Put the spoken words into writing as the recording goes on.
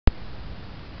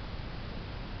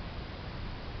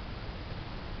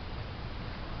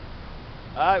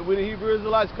Alright, we the Hebrew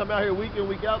Israelites come out here week in,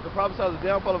 week out to prophesy the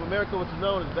downfall of America, which is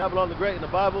known as Babylon the Great in the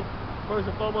Bible. First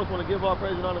and foremost, want to give all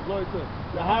praise and honor and glory to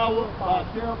Yahweh, by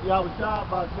Hashem, Yahweh Shah,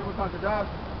 by Hashem, Takadash.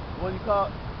 The one you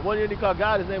call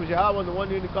God, his name is Yahweh, and the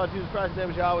one you call Jesus Christ, his name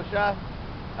is Yahweh Shah.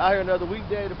 Out here another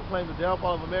weekday to proclaim the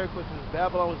downfall of America, which is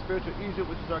Babylon with spiritual Egypt,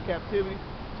 which is our captivity.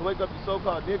 To wake up you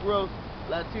so-called Negroes,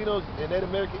 Latinos, and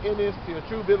Native American Indians to your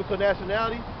true biblical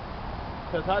nationality.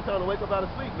 Because it's high time to wake up out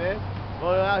of sleep, man.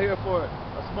 Going out here for a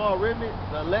small remnant,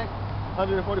 the elect,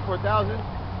 144,000.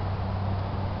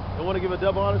 I want to give a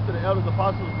double honors to the elders,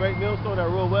 apostles, great millstone that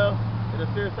rule well. And a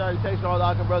serious salutation to all the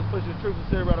Akim brothers pushing the truth and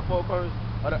sin around the four corners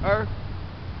of the earth.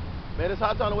 Man, it's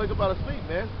high time to wake up out of sleep,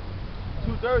 man.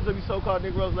 2/3 of you so-called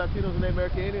Negroes, Latinos, and Native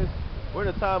American Indians, we're in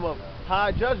a time of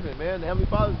high judgment, man. The Heavenly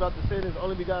Father is about to send his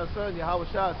only begotten son, Yahweh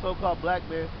Shah, a so-called black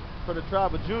man from the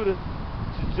tribe of Judah,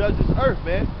 to judge this earth,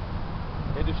 man.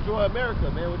 And destroy America,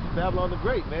 man, which is Babylon the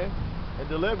Great, man. And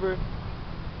deliver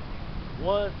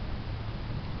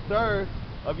 1/3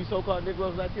 of you so-called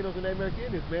Negroes, Latinos, and Native American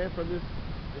Indians, man, from this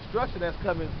destruction that's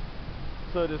coming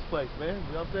to this place, man.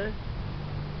 You know what I'm saying?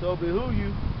 So it behoove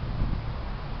you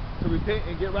to repent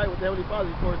and get right with the Heavenly Father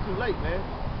before it's too late, man.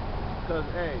 Because,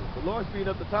 hey, the Lord's speeding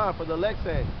up the time for the elect's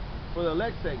sake. For the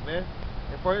elect's sake, man.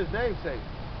 And for his name's sake.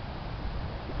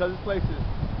 Because this place is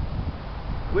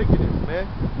wickedness, man.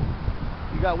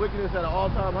 You got wickedness at an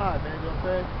all-time high, man, you know what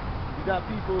I'm saying? You got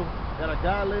people that are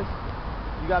godless.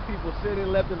 You got people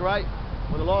sinning left and right.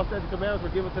 When the law, statutes, and commandments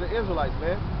were given to the Israelites,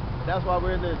 man. And that's why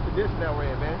we're in the condition that we're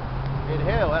in, man. In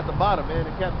hell, at the bottom, man,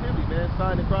 in captivity, man.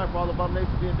 Signed and crying for all the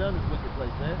abominations being done in this wicked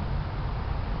place, man.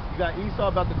 You got Esau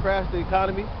about to crash the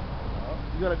economy.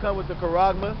 You're going to come with the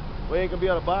charagma. We ain't going to be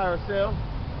able to buy or sell.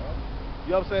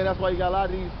 You know what I'm saying? That's why you got a lot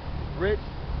of these rich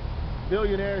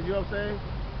billionaires, you know what I'm saying?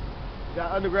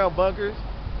 Got underground bunkers,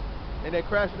 and they're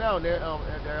crashing out, and they're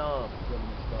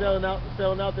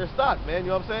selling out their stock, man.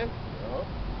 You know what I'm saying?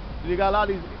 You got a lot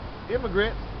of these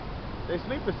immigrants, they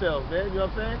sleeper cells, man. You know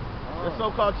what I'm saying? The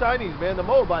so-called Chinese, man, the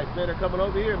Moabites, man, they're coming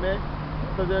over here, man,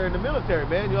 because they're in the military,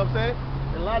 man. You know what I'm saying?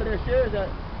 And a lot of their shares that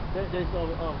they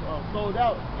sold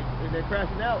out, and they're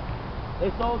crashing out.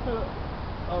 They sold to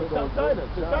China.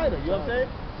 You know what I'm saying?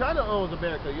 China owns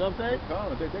America, you know what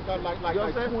I'm saying? They got like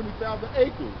 20,000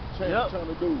 acres trying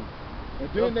to do. And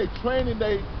then they training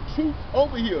their troops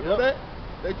over here. You know that?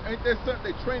 Ain't that something?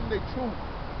 They training their troops.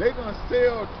 They gonna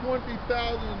sell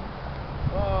 20,000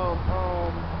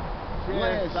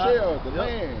 land shares, the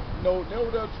land. You know,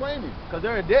 they're training. Because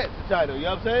they're in debt to China, you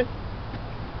know what I'm saying?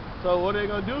 So what are they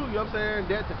gonna do? You know what I'm saying? They're in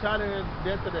debt to China and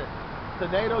debt to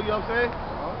NATO, you know what I'm saying?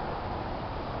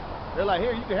 They're like,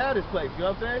 here, you can have this place, you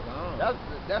know what I'm saying?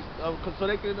 That's so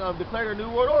they can declare their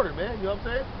new world order, man. You know what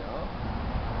I'm saying?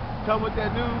 Come with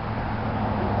that new,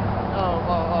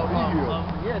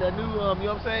 that new, you know what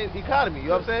I'm saying, economy.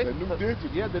 You know what I'm saying? The new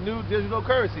digital. Yeah, the new digital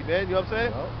currency, man. You know what I'm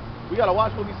saying? We gotta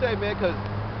watch what we say, man, because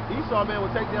Esau, man,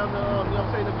 will take down the, you know what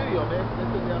I'm saying, the video, man.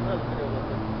 They took down another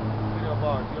video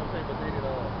bars. You know what I'm saying? But they didn't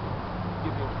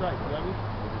give me a strike. You know what I mean?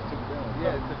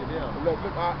 Yeah, it took it down.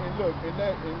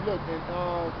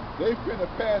 They finna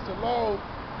pass a law.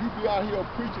 You be out here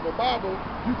preaching the Bible,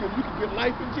 you can get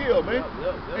life in jail, man.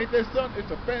 Ain't that something? It's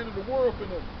a fan of the world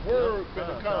finna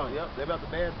come. Yep, they're about to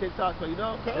ban TikTok, so you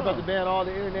know. They're about to ban all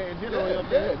the internet in general. You know what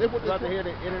I'm saying? They're about to hear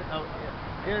the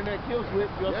internet kill switch.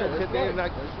 You know what I'm saying?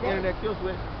 Internet kill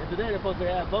switch. And today they're supposed to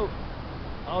have votes.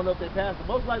 I don't know if they passed it.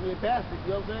 Most likely they passed it,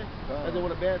 you know what I'm saying? Because they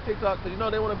want to ban TikTok, because you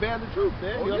know they want to ban the truth,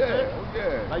 man. You know what I'm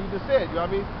saying? Like you just said, you know what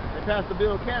I mean? They passed the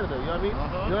bill in Canada, you know what I mean?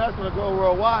 You know that's going to go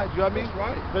worldwide, you know what I mean? That's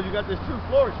right. Because you got this truth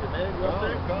flourishing, man. You know what I'm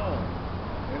saying?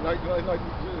 And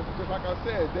just like I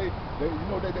said, they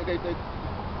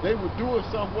would do it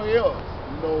somewhere else,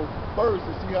 you know, first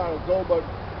to see how it go, but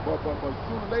sooner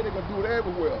or later they're gonna do it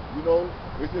everywhere, you know.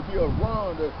 It should be a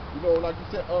run that, you know, like you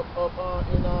said, up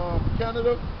in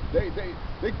Canada, they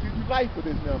give you life for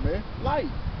this now, man. Life.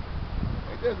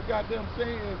 And there's a goddamn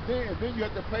saying, and then you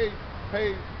have to pay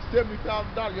 $70,000.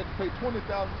 You have to pay $20,000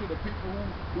 to the people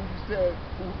who you said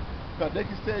because they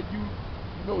can say you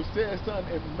said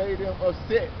something and made them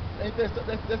upset. Ain't that's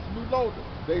the new law?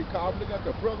 They probably got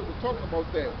the brothers are talking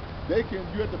about that.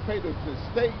 You have to pay the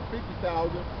state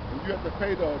 $50,000, and you have to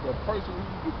pay the person who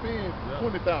you defend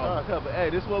 $20,000. Hey,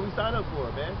 this is what we signed up for,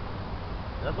 man.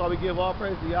 That's why we give all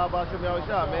praise to Yahweh Shem Yahweh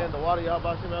Shah, man. The water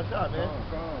Yahweh Shem Yahweh Shah, man.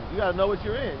 You gotta know what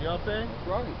you're in, you know what I'm saying? That's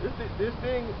right. This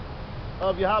thing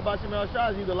of Yahweh Shem Yahweh Shah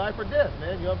is either life or death,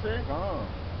 man. You know what I'm saying?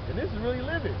 And this is really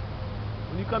living.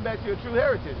 When you come back to your true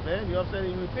heritage, man, you know what I'm saying?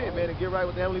 And you repent, man, and get right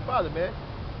with the Heavenly Father, man.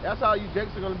 That's how you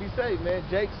Jakes are gonna be saved, man.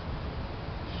 Jakes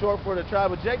short for the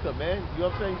tribe of Jacob, man. You know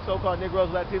what I'm saying? You so-called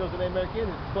Negroes, Latinos, and Americans,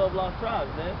 12 lost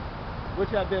tribes, man, which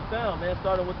have been found, man,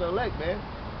 starting with the elect, man.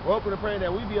 We're hoping and praying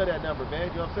that we be of that number, man.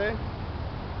 You know what I'm saying?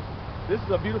 This is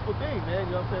a beautiful thing, man.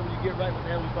 You know what I'm saying? When you get right with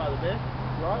the Heavenly Father, man.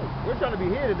 Right. We're trying to be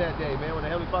hid in that day, man, when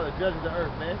the Heavenly Father judges the earth,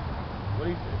 man.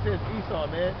 When he sends Esau,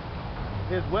 man,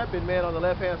 his weapon, man, on the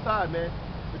left-hand side, man,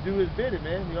 to do his bidding,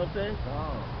 man. You know what I'm saying?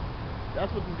 That's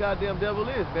what this goddamn devil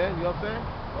is, man. You know what I'm saying?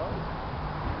 Right.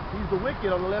 He's the wicked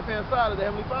on the left-hand side of the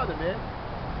Heavenly Father, man.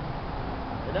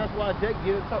 And that's why Jake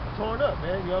gets torn up,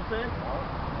 man. You know what I'm saying?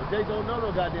 But Jake don't know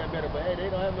no goddamn better. But hey, they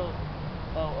don't have no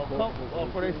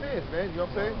for their sins, man. You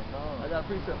know what I'm saying? I got a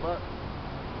precept, but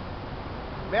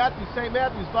St.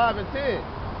 Matthew 5 and 10.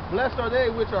 Blessed are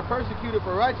they which are persecuted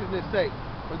for righteousness' sake,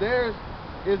 for theirs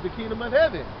is the kingdom of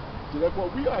heaven. So that's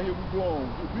what we out here doing.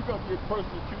 We're going to get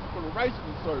persecuted for the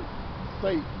righteousness'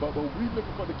 sake, but we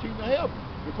looking for the kingdom of heaven.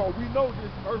 Because we know this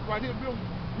earth right here,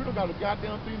 we don't got a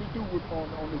goddamn thing to do with on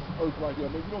this earth right here.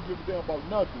 I mean, we don't give a damn about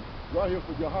nothing. We're out here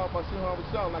for Yahweh Hashem,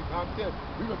 like I said,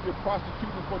 we're going to get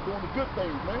prosecuted for doing the good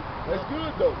things, man. That's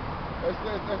good, though. That's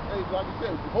like I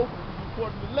said, hopefully we be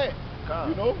according to that.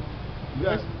 You know? You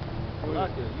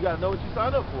got to know what you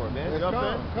signed up for, man. You know what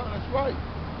I'm saying? That's right.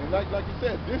 And like you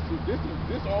said, this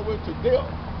all the way to death.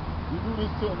 You do this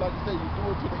to, like you said, you do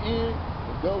it to the end.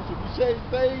 And those who be saved.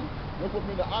 That's what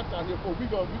me and the ox out here for. We're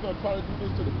gonna try to do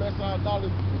this to the best of our knowledge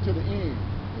until the end.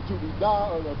 Until we die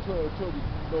or until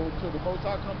the Most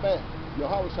High come back.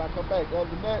 Yahweh shall come back. Other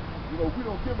than that, we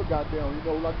don't give a goddamn.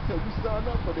 Like I said, we signed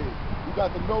up for this. You got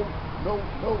to know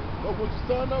what you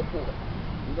signed up for.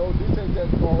 This ain't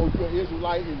that, you're an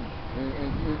Israelite and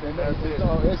that's it.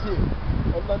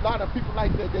 A lot of people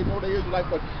like that, they know they're Israelite,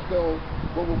 but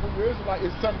when you're Israelite,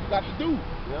 it's something you got to do.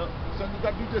 Yep. Something you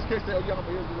got to do. Just can't say, oh yeah, I'm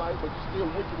an Israelite, but you're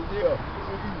still wicked as hell.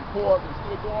 Still eating pork and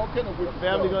still doing all kind of wicked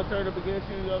stuff. Family gonna turn up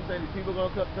against you, you know what I'm saying? The people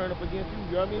gonna turn up against you,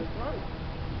 you know what I mean? That's right.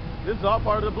 This is all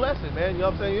part of the blessing, man. You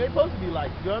know what I'm saying? You ain't supposed to be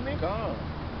like, you know what I mean? God.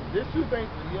 This truth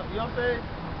ain't, you know what I'm saying?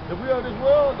 If we are this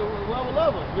world, the world will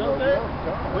love us. You know what I'm saying?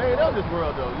 We ain't of this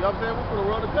world, though. You know what I'm saying? We're for the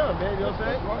world to come, man. You know what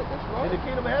I'm saying? That's right. And the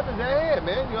kingdom of heaven's at hand,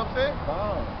 man. You know what I'm saying?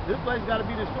 This place got to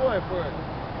be destroyed for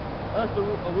us to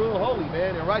rule holy,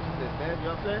 man, and righteousness, man.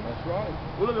 You know what I'm saying? That's right.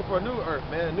 We're looking for a new earth,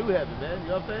 man, a new heaven, man.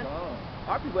 You know what I'm saying?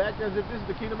 Our people act as if this is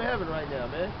the kingdom of heaven right now,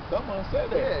 man. Someone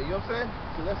said that. Yeah, you know what I'm saying?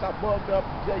 So that's how bugged up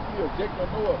Jake is. Jake don't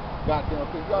know a goddamn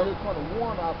thing. We out here trying to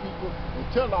warn our people and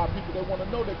tell our people they want to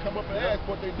know. They come up and ask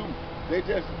what they do. They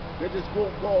just go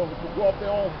off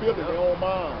their own feeling, their own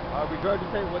mind.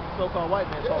 Regurgitate what the so-called white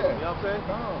man told them. You know what I'm saying?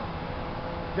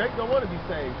 Jake don't want to be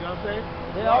saved. You know what I'm saying?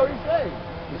 They already saved.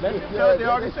 Let them tell they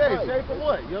already saved. Saved from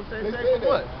what? You know what I'm saying? Saved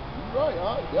from what? You're right,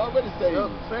 huh? They already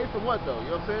saved. Saved from what, though?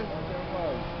 You know what I'm saying?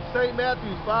 St.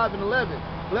 Matthew 5 and 11.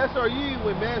 Blessed are ye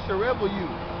when man shall rebel you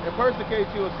and persecute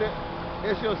you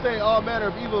and shall say all manner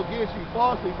of evil against you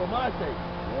falsely for my sake.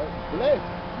 Blessed.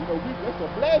 That's a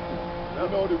blessing. The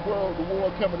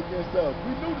war coming against us.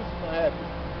 We knew this was going to happen.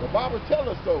 The Bible tells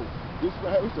us so.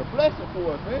 It's a blessing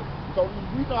for us, man. Because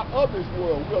we're not of this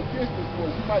world. We're against this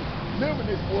world. We might live in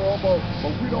this world, but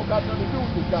we don't got nothing to do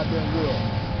with this goddamn world.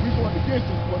 We're going against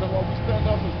this world. That's why we stand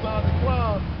up and sign the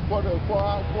crime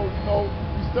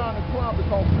we sign the crime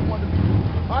because we want to be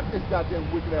out this goddamn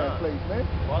wicked ass place, man.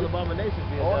 All abominations.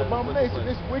 All abominations.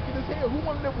 It's wicked as hell. Who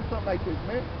want to live with something like this,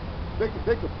 man? They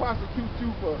could prosecute you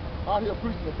for out here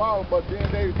preaching the Bible, but then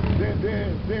they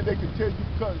can tell you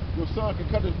your son can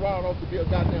cut his rod off to be a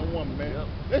goddamn woman, man. Yep.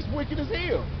 That's wicked as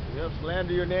hell. Yep,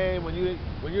 slander your name when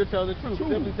you're telling the truth.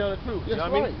 Simply tell the truth. That's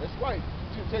right. That's right.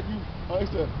 Tell you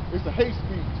it's a hate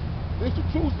speech. It's a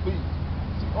true speech.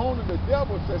 See, only the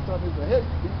devil says something is a hate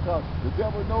speech because the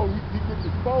devil knows he gets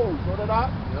exposed. Know that I?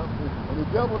 Yep. And the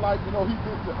devil he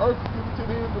gets the earth given to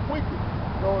the end of the wicked.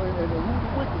 And who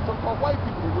the wicked? So-called white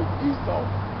people, the wicked, Esau.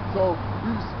 So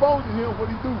we exposing him. What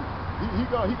he do? He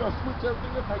gonna switch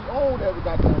everything up. How he own every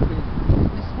goddamn thing.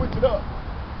 He switch it up.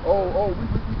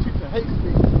 We teaching hate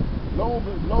speech. Long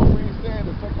we ain't saying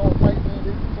the so-called white man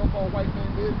is, the so-called white man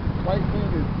is, white man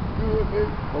is good, this.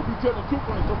 But we tell the truth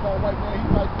on the so-called white man.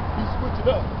 He switch it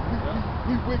up.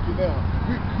 We wicked now.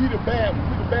 We the bad one.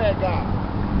 We the bad guy.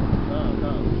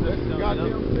 That's the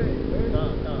goddamn thing, man.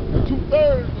 The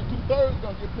two-thirds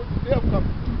gonna get put to death because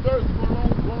 2/3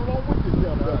 going along with this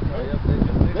devil.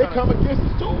 They come against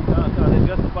us too. They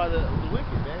justify the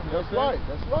wicked, man. That's right.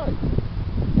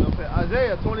 You know what I'm saying?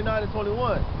 Isaiah 29 and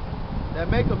 21. That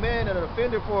make a man an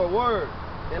offender for a word,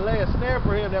 and lay a snare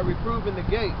for him that reprove in the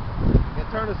gate, and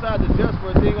turn aside the just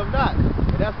for a thing of naught.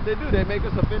 And that's what they do. They make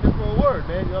us offender for a word,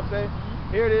 man. You know what I'm saying?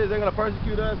 here it is, they're going to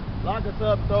persecute us, lock us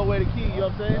up, throw away the key, you know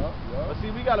what I'm saying? But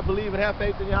see, we got to believe and have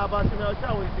faith in Yahweh Shem El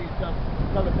Shah when these things come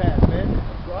to pass, man.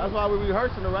 That's why we're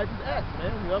rehearsing the righteous acts,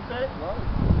 man, you know what I'm saying?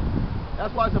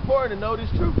 That's why it's important to know this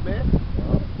truth, man.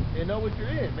 And know what you're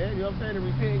in, man, you know what I'm saying? And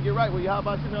repent and get right with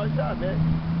Yahweh Shem El Shah, man.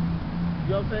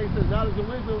 You know what I'm saying? It says knowledge and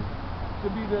wisdom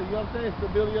should be the, you know what I'm saying,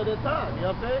 stability of their time, you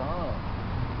know what I'm saying?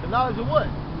 The knowledge of what?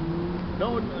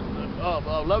 Knowing,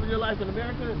 loving your life in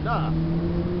America? Nah.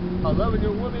 Loving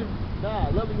your woman?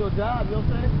 Nah. Loving your job? You know what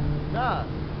I'm saying? Nah.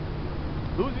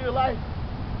 Losing your life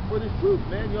for this truth,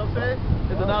 man. You know what I'm saying?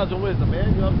 It's the knowledge and wisdom,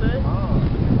 man. You know what I'm saying?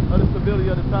 Of the stability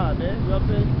of the time, man. You know what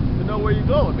I'm saying? To know where you're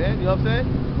going, man. You know what I'm saying?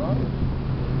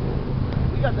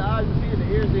 We got the eyes to see and the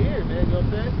ears to hear, man. You know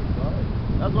what I'm saying?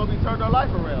 That's why we turned our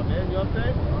life around, man. You know what I'm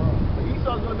saying? But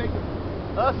Esau's going to make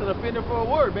us an offender for a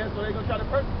word, man, so they're going to try to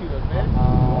persecute us, man.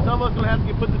 Some of us going to have to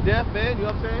get put to death, man, you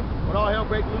know what I'm saying? When all hell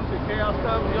breaks loose and chaos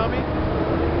comes, you know what I mean?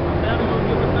 Our family going to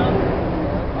give us up.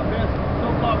 Our best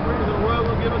so-called friends in the world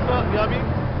will give us up, you know what I mean?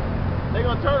 They're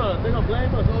going to turn on us. They're going to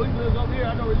blame us. Oh, he lives over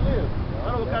here. I know where he lives.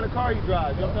 I know what kind of car he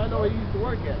drives. You know what I'm saying? I know where he used to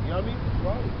work at, you know what I mean?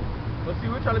 But see,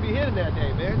 we're trying to be hidden that day,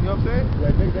 man. You know what I'm saying?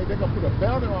 Yeah, they're going to put a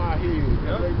bounty on our heads.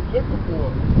 They be looking for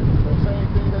it. The same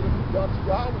thing that they done to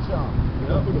Yahweh Shah.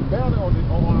 They're going to put a bounty on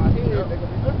our heads. They're going to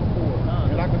be looking for it.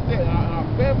 And like I said, our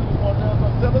family is going to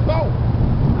sell us off.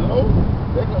 You know?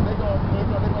 They're going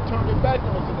to turn their back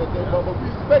on us in that day. But we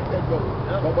expect that, though.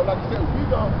 But like I said, we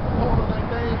going to call on their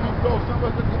name, even though some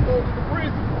of us get thrown into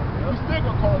prison. We still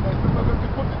going to call their name. Some of us get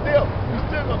put to death. We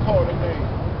still going to call their name.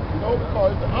 You know,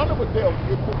 because it's the honorable death to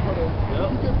get put for them.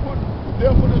 You get put to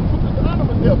death for them, put the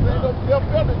honorable death. There ain't no death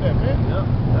better than that, man.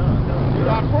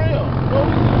 It's our crown, you know?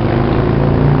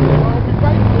 That's why we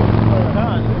fighting for it.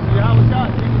 Listen, Yahweh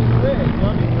Shah, taking it away, you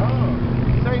know what I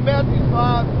mean? St. Matthew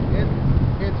 5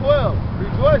 and 12.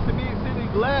 Rejoice and be exceedingly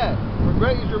glad, for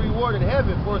great is your reward in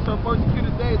heaven, for some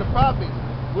persecuted they, the prophets,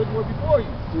 which were before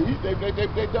you. See, they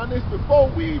done this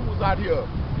before we was out here.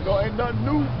 You know, ain't nothing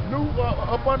new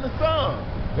up on the sun.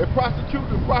 They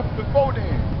prosecuted the prophet before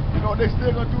then. You know, they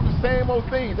still gonna do the same old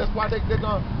thing. That's why they're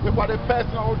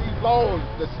passing all these laws,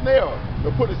 the snare.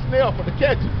 They put a snare for the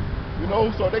catching. You know,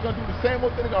 so they're gonna do the same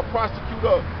old thing. They're gonna prosecute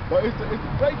us. But it's a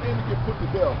great thing to get put to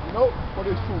death. You know, for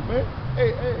this truth, man.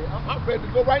 Hey, I'm ready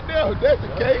to go right now. If that's the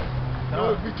case. You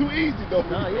know, it'd be too easy though.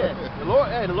 The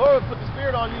Lord put the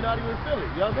spirit on you, not even feel it.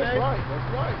 You know what I'm saying?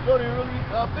 That's right. You don't even really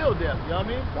feel death. You know what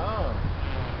I mean?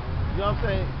 You know what I'm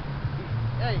saying?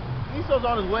 Hey, Esau's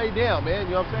on his way down, man,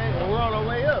 you know what I'm saying? And we're on our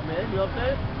way up, man, you know what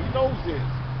I'm saying? He knows this.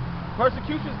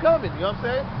 Persecution's coming, you know what I'm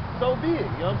saying? So be it,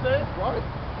 you know what I'm saying? Right.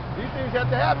 These things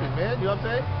have to happen, man, you know what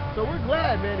I'm saying? So we're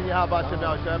glad, man, in Yahweh Shem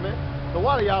El Shah, man. So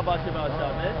why the Yahweh Shem El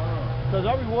Shah, man? Because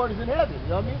our reward is in heaven, you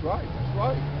know what I mean? That's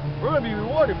right. We're going to be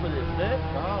rewarded for this, man.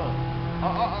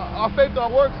 Our faith,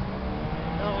 our works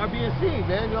are being seen,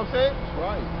 man, you know what I'm saying? That's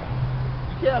right.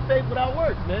 You can't have faith without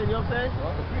works, man, you know what I'm saying?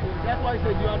 Right. That's why he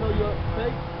said, do y'all know your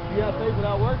faith? You have faith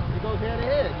without works, it goes hand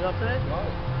in hand, you know what I'm saying? Right.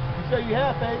 You say you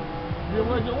have faith, then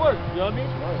where's your work, you know what I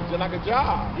mean? Right. Just like a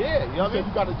job. Yeah, you know what I mean?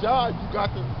 You got a job, you got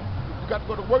to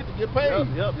go to work to get paid.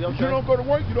 Yep, if you don't go to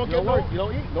work, you don't get work, you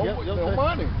don't eat. No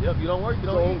money. Yep, you don't work, you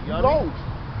don't eat. You lost.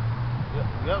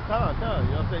 Yep, come,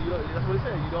 you know what I'm saying? That's what he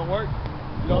said, you don't work,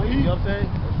 you don't eat, you know what I'm saying?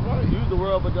 That's right. Use the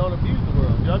world, but don't abuse the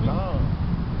world, you know what I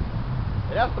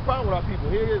mean? And that's the problem with our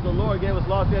people. Here it is, the Lord gave us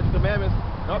laws, statutes, commandments,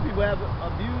 and our people have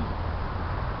abused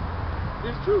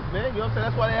this truth, man. You know what I'm saying?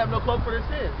 That's why they have no cloak for their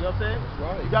sins. You know what I'm saying? That's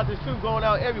right. You got this truth going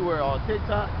out everywhere, on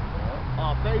TikTok,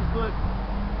 on Facebook,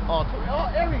 on Twitter, all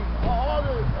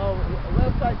the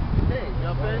websites you can name.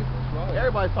 You know what I'm saying? That's right.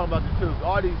 Everybody's talking about the truth.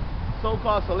 All these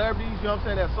so-called celebrities, you know what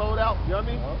I'm saying, that sold out. You know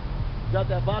what I mean? You got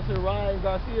that boxer Ryan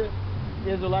Garcia,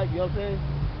 Israelite. You know what I'm saying?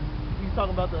 He's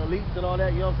talking about the elites and all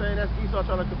that. You know what I'm saying? That's Esau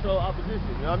trying to control opposition.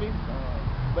 You know what I mean?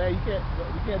 But you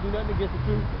can't do nothing against the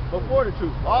truth, but for the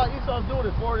truth. All Esau's doing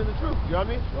is forwarding the truth. You know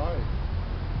what I mean? That's right.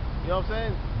 You know what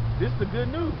I'm saying? This is the good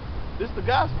news. This is the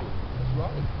gospel. That's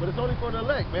right. But it's only for the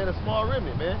elect, man. A small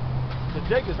remnant, man. Because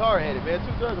Jake is hard-headed, man.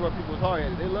 2/3 of our people is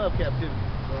hard-headed. They love captivity.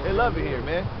 They love it here,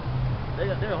 man.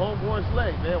 They're homeborn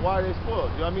slaves, man. Why are they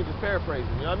spoiled? You know what I mean? Just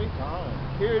paraphrasing. You know what I mean?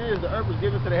 Here it is. The earth was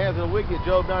given to the hands of the wicked.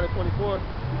 Job 9:24.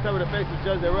 He covered the face of the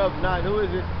judge thereof. 9. Who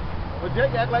is it? But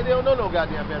Jake act like they don't know no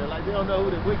goddamn better. Like they don't know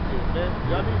who the wicked is, man.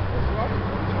 You know what I mean?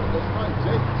 That's right.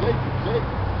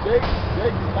 Jake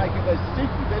is like in a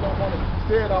secret. They don't want to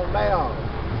say it out loud.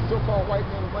 So-called white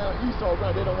men around Esau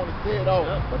around, they don't want to say it out.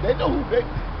 But they know who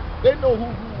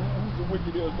who's the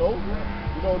wicked is though.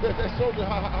 You You know, that shows you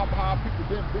how people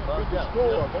been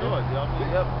destroyed, man.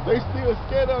 They still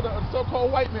scared of the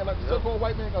so-called white man. Like the so-called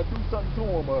white man gonna do something to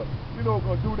them, or you know,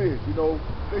 gonna do this. You know,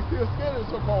 they still scared of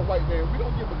the so-called white man. We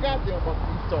don't give a goddamn about the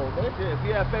East Soul, man. Yeah, if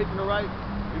you have faith in the right,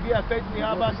 if you have faith in the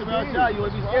how about your child, you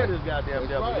wouldn't be scared of this goddamn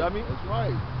devil. Right. You know what I mean? That's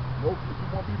right. No, you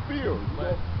won't be feared.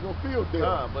 You don't feel dead.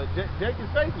 But Jake is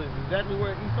faithless. Exactly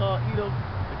where Esau, Edom,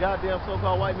 the goddamn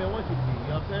so-called white man wants you to be.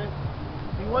 You know what I'm saying?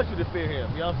 He wants you to fear him.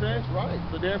 You know what I'm saying? That's right.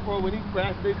 So therefore, when he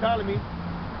crashes the economy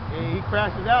and he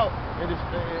crashes out and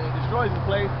destroys the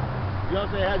place, you know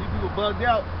what I'm saying? Has you people bugged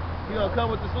out, he gonna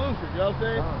come with the solution. You know what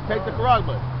I'm saying? Take the Quran.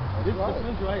 This is the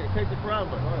solution right here. Take the Quran.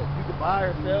 You can buy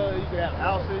or sell. You can have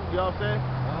houses. You know what I'm saying?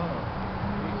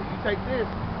 You take this,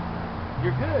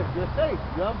 you're good. You're safe.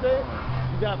 You know what I'm saying?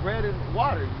 You got bread and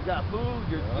water. You got food.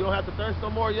 You don't have to thirst no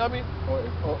more. You know what I mean?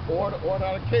 Order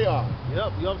out of chaos.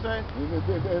 Yep. You know what I'm saying?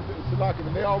 It's like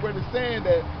they already saying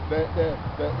that if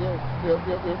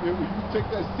you take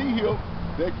that sea hill,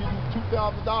 they give you $2,000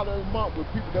 a month with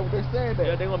people. That's what they're saying. That.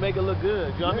 Yeah, they're gonna make it look good.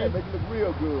 You know what I mean? Make it look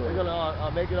real good. They're gonna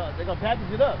make it. They're gonna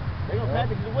package it up. They're gonna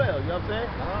package it well. You know what I'm saying?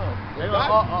 They're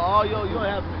gonna you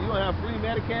gonna have free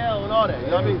Medi-Cal and all that.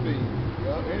 You know what I mean?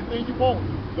 Yeah, anything you want.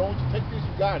 You don't take this,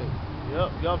 you got it. Yep.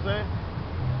 You know what I'm saying?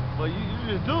 But you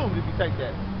just doomed if you take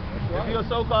that. If you're a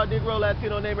so-called Negro,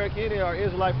 Latino, Native American Indian, or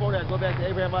Israelite foreigner, go back to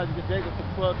Abraham, Isaac, and Jacob, to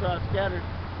the 12 tribes scattered,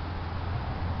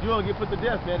 you're gonna get put to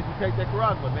death, man, if you take that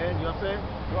Quran, man. You know what I'm saying?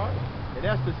 Right. And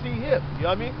that's the sea hip, you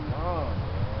know what I mean? Oh.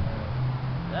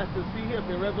 That's the sea hip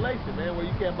in Revelation, man, where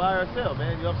you can't buy or sell,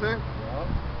 man, you know what I'm saying? Yeah.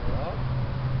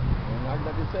 And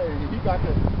like I said, he got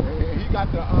to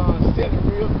sell it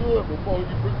real good before he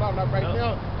bring it out. Like right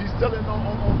now, he's selling on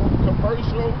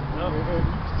commercial, and you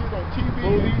see it on TV.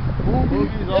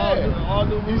 Movies, all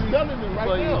new movies. He's selling it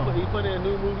right now. He put in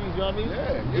new movies, you know what I mean?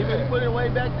 Yeah. Even he put in way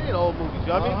back then, old movies,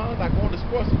 you know what I mean? Like on the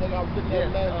sports thing I was looking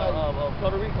at last night.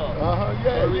 Puerto Rico.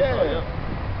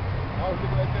 I was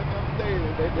looking at that the other day,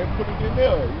 and they put it in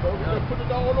there, you know, they put it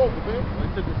all over, man.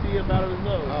 They took the sea out of his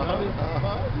nose, you know what I mean?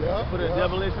 Yeah. Put in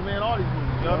Demolition Man, all these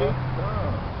movies, you know what I mean?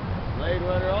 Blade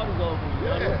Runner, all these old movies, you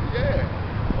know what I mean?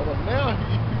 But now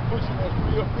he pushing us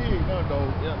real big now, though.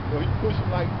 Yeah. You know, he pushing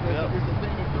like it's a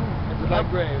thing to do. It's an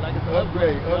upgrade, like it's an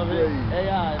upgrade. You know what I mean?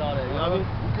 AI and all that, you know what I mean?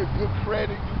 You get good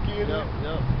credit, you get it.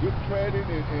 Good credit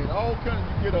and all kinds.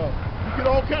 You get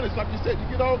all kinds of stuff. Like you said, you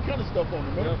get all kinds of stuff on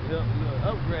it, man. You're an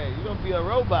upgrade. You're gonna be a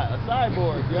robot, a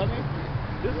cyborg. You know what I mean?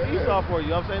 This is Esau for you.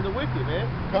 You know what I'm saying? The wicked, man.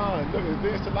 Look,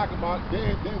 then it's like about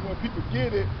then when people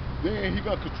get it, then he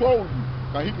gonna control you.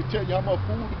 Cause he can tell you how much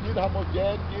food to get, how much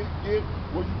gas to get,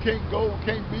 where you can't go,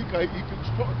 can't be. Cause he can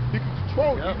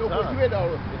control you. You know where you at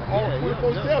all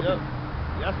 24/7.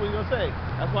 That's what he's gonna say.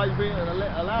 That's why he's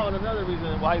allowing another reason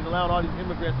why he's allowing all these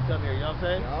immigrants to come here. You know what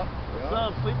I'm saying?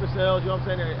 Some sleeper cells. You know what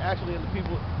I'm saying? They're actually in the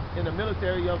people in the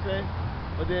military. You know what I'm saying?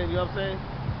 But then you know what I'm saying?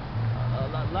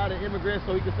 A lot of immigrants,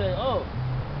 so he can say, oh,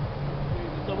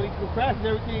 so when he can crash and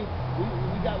everything,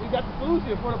 we got the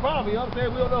solution for the problem. You know what I'm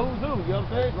saying? We don't know who's who. You know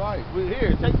what I'm saying? Right. We're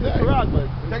here. Take this Paragma.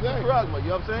 Take this Paragma. You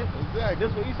know what I'm saying? Exactly.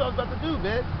 This is what Esau's about to do,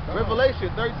 man.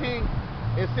 Revelation 13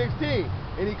 and 16.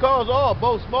 And he calls all,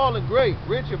 both small and great,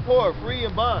 rich and poor, free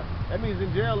and bond. That means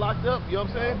in jail, locked up, you know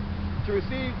what I'm saying? To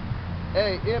receive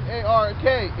a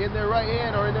M-A-R-K in their right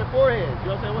hand or in their forehead.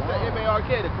 You know what I'm saying? What's that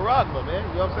M-A-R-K? The Paragma, man.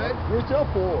 You know what I'm saying? Rich or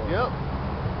poor. Yep.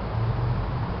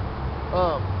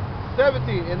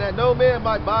 17, and that no man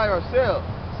might buy or sell,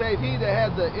 save he that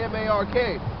has the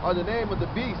M-A-R-K, or the name of the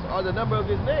beast, or the number of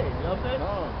his name. You know what I'm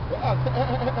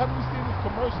saying? Have you seen this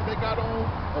commercial they got on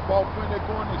about when they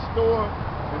go in the store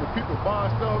and the people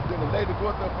buying stuff, then the lady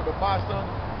goes up for to buy something,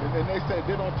 and then they say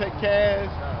they don't take cash,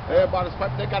 everybody's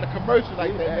fighting. They got a commercial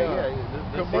like that now.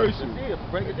 Commercial.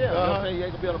 Break it down. You know what I'm saying? You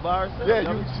ain't gonna be able to buy or sell. Yeah,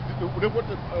 that's what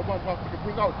to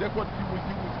bring out. That's what you was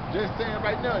just saying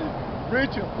right now.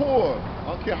 Rich and poor.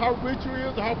 I don't care how rich you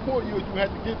is or how poor you is, you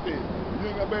had to get there. You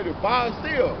ain't gonna be able to buy or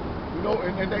sell. You know,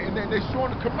 and they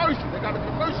showing the commercial. They got a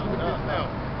commercial with this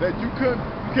now. That you can't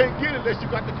get it unless you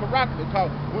got the Quran. Because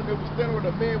when they was standing with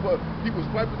a man, he was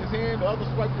swiping his hand, the other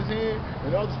swiped his hand,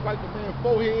 and the other swiped the man's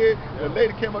forehead. The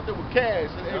lady came up there with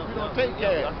cash, and hey, we don't take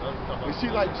cash. And she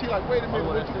like, wait a minute,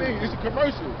 what you mean? It's a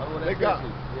commercial. They got.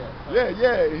 Yeah.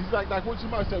 He's like what you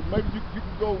might say. Maybe you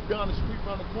can go down the street,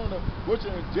 around the corner, which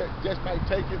just might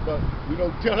take it, but you know,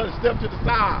 tell her to step to the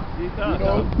side. You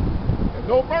know, and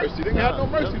no mercy. They got no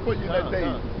mercy for you that day.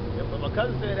 But my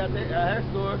cousin said at her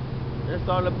store, they're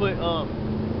starting to put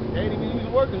they ain't even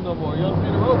using workers no more. You know what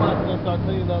I'm saying? The robots are gonna start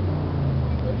cleaning up.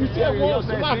 You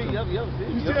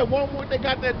said Walmart, they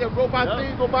got that robot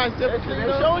thing go by and They're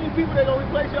showing you people they're gonna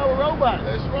replace y'all with robots.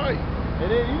 That's right. And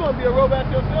then you're gonna be a robot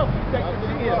yourself. You take the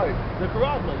That's C right. the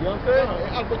charisma, you know what I'm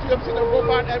saying? But you ever seen that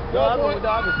robot at Walmart?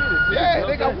 I can see this. Yeah,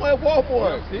 they got one at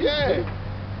Walmart. Yeah.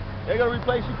 They're gonna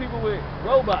replace you people with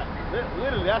robots.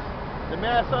 Literally, that's the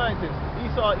mad scientists.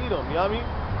 Esau Edom, you know what I mean?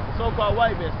 The so-called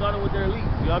white men, starting with their elites,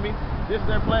 you know what I mean? This is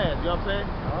their plan, you know what I'm saying?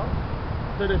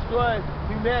 To destroy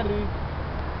humanity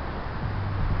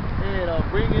and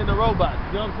bring in the robots,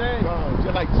 you know what I'm saying?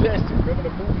 Just like Jesse, remember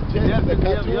the movie Jesse, the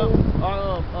cartoon?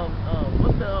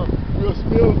 What's the Will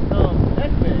Smith?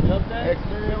 X-Men, you know what I'm saying?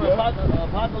 X-Men, Remember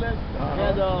Apocalypse?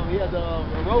 He had the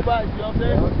robots, you know what I'm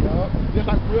saying? Just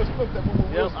like Will Smith, that movie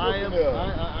Will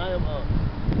Smith.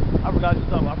 I forgot you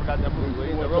talking about. I forgot that movie. Where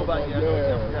he's a robot.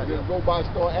 The robots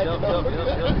start acting up.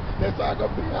 That's how I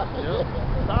got to be.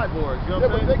 Cyborgs, you know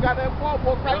what I'm saying? But they got that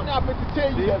Walmart right now. I meant to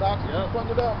tell you that. I sprung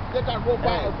it up. They got a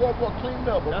robot cleaned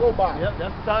up, a robot. Yep,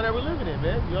 that's the time that we're living in,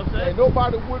 man. You know what I'm saying? Ain't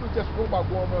nobody with us, just robot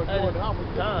going around doing the house.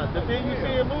 The thing you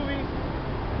see in movies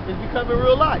is becoming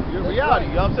real life, your reality,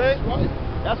 you know what I'm saying? That's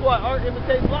right. That's why art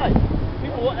imitates life.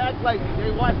 People will act like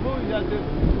they watch movies as if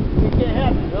it can't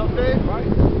happen, you know what I'm saying? Right.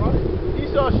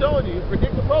 Esau showing you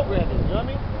predictive programming, you know what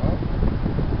I mean?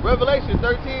 Revelation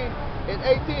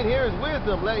 13:18, here is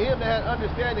wisdom. Let him that has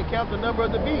understanding count the number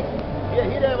of the beast. Yeah,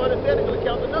 he that have understanding will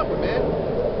count the number, man.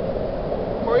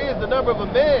 For he is the number of a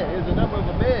man, and his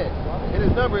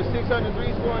number is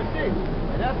 603 score and 6.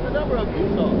 And that's the number of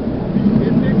Esau.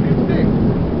 It's 666.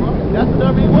 That's the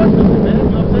number he worships, man,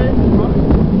 you know what I'm saying?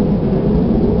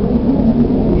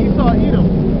 Esau Edom,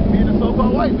 being a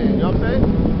so-called white man, you know what I'm saying?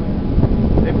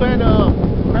 They plan to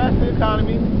crash the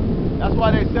economy. That's why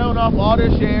they're selling off all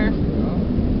their shares.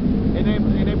 And they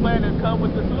plan to come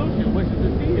with the solution, which is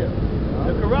the seal,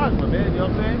 the charisma, man, you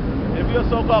know what I'm saying? And if you're a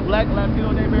so-called black,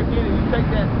 Latino, Native American, and you take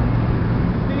that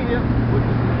seal, which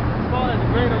is small as a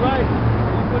grain of rice,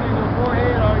 and you put it in your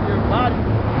forehead or in your body,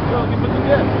 you're going to be put to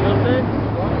death, you know what I'm saying?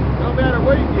 No matter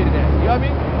where you get it at, you know what I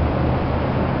mean?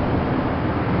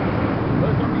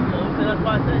 But it's gonna be, you know what I'm saying? That's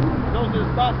why I say, those are the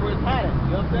spots where it's hot at,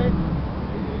 you know what I'm saying?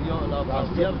 You know what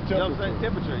I'm saying?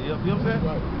 Temperature, you know what I'm saying?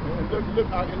 Right. And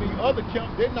look, in the other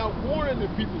camp, they're not warning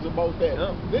the peoples about that.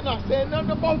 Yeah. They're not saying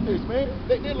nothing about this, man.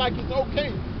 They're like it's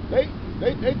okay. They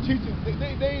teaching.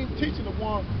 They ain't teaching the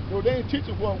one. You know, they ain't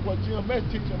teaching what GMS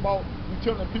teaching about. You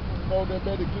telling people, you know, they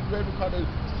better get ready because they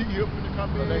see him when they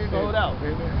come in. They sold out.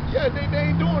 Yeah, they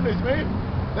ain't doing this, man.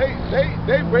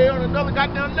 They ran on another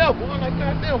goddamn level. I'm like,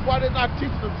 goddamn, why they not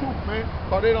teaching the truth, man?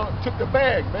 Because they don't took the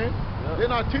bag, man. Yep.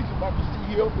 They're not teaching about the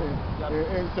sea hill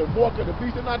and to walk of the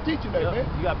beast. They're not teaching that, man.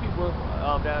 You got people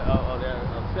that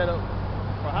set up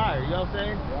for hire, you know what I'm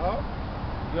saying? Yeah.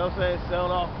 You know what I'm saying?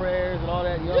 Selling off prayers and all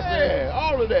that, you know what I'm saying? Yeah,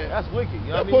 all of that. That's wicked, you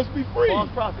know what I mean? That's supposed to be free.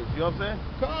 False prophets, you know what I'm saying?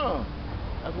 Come.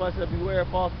 That's why I said beware of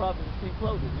false prophets and sheep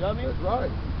clothing, you know what I mean? That's right.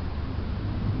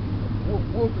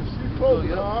 Wolf and sheep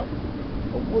clothing, huh?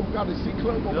 A wolf got a sheep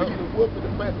clothing, but he the wolf and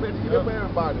the man eat up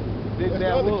everybody. Big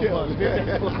bad wolf,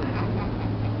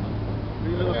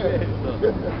 Big little bad stuff.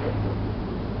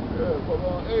 Yeah, but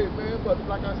hey man, but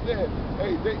like I said,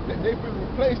 hey, they been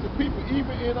replaced the people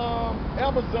even in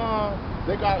Amazon.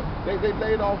 They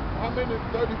laid off how many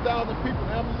 30,000 people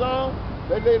in Amazon?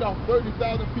 They laid off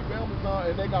 30,000 people in Amazon,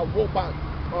 and they got robots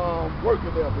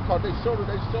working there because they showed us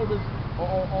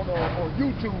on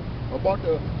YouTube about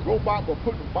the robot was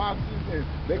putting boxes and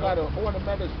they got an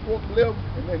automatic forklift,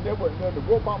 and then the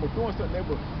robot was doing something. They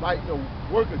were like, you know,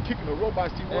 working, kicking the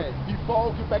robot. See, he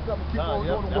falls, get back up, and keep on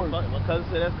doing the work. My cousin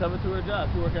said that's coming to her job.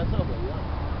 She work at Subway.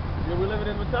 Yeah, we're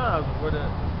living in the times where they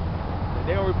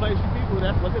gonna replace you people.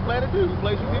 That's what they plan to do.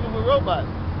 Replace you people with robots.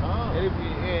 And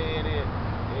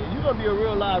you're gonna be a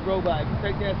real live robot if you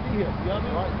take that seat here. You know what I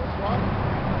mean? Right. That's right.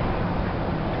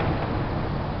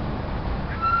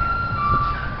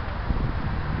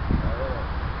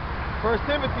 1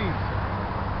 Timothy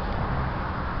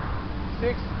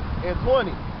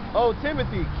 6:20. O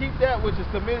Timothy, keep that which is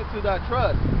committed to thy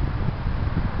trust,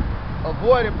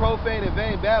 avoiding profane and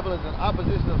vain babblings and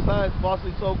opposition of signs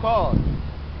falsely so called.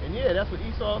 And yeah, that's what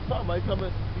Esau is talking about.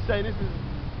 He's saying this is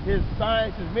his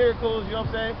signs, his miracles. You know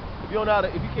what I'm saying? If you don't know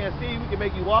if you can't see, we can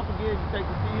make you walk again. You take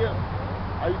the CM,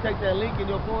 or you take that link in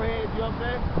your forehead. You know what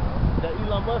I'm saying? That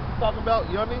Elon Musk is talking about.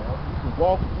 You know what I mean? You can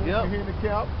walk here in the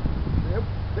camp.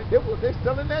 They're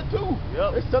selling that too.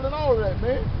 Yep. They're selling all of that,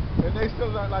 man. And they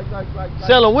selling like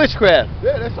selling witchcraft.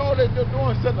 Yeah, that's all they're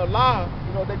doing, selling a lie.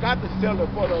 You know, they got to sell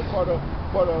it for the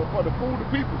food of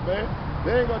people, man.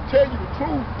 They ain't gonna tell you the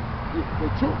truth. The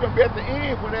truth gonna be at the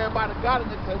end when everybody got it.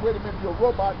 They say, wait a minute, you're a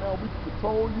robot now. We can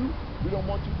control you. We don't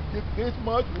want you to get this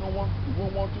much. We don't want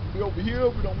you to be over here.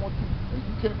 We don't want you. And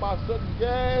you can't buy certain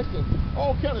gas and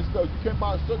all kind of stuff. You can't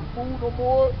buy certain food no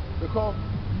more because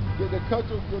they cut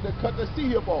the sea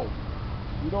hip off.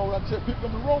 You know, like I said, pick up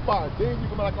the robot. Then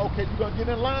you're gonna be like, okay, you're gonna get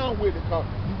in line with it, cause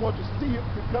you want your sea hip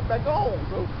to come back on.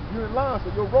 So you're in line, so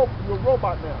you're a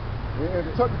robot now. And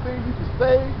certain things you can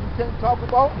say, you can't talk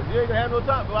about. If you ain't gonna have no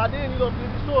time, well, then you're gonna be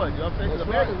destroyed. You know what I'm saying? Because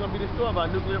America's right. gonna be destroyed by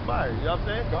nuclear fire. You know what I'm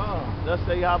saying? God. Let's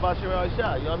say, how about Shiraz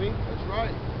Shah? You know what I mean? That's right.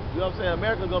 You know what I'm saying?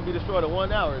 America's gonna be destroyed in 1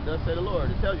 hour. Thus say the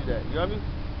Lord. It tells you that. You know what I mean?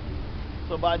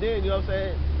 So by then, you know what I'm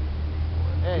saying?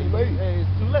 Hey, it's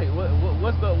too late.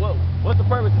 What's the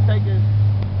purpose of taking?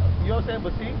 You know what I'm saying?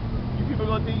 But see, you people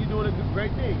are gonna think you're doing a great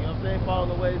thing. You know what I'm saying?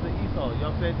 Following the ways of Esau. You know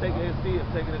what I'm saying? Taking his seed,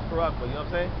 taking his parakwa. You know what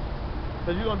I'm saying?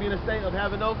 Because you're gonna be in a state of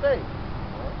having no faith.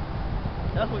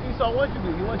 That's what Esau wants you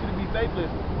to do. He wants you to be faithless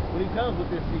when he comes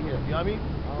with this seed here. You know what I mean?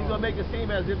 He's gonna make it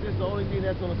seem as if this is the only thing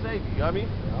that's gonna save you. You know what I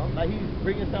mean? Like he's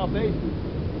bringing salvation.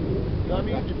 You know what I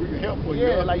mean? Like he's bringing help for you.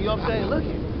 Yeah, like you know what I'm saying? Look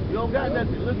it. You don't got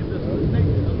nothing. Look at the state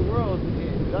of the world in.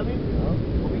 You know what I mean?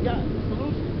 But we got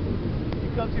solutions. You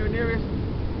come to your nearest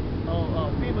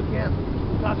FEMA camp,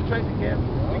 concentration camp,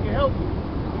 we can help you.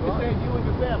 We can save you and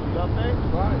your family. You know what I'm saying?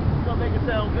 Right. We're gonna make it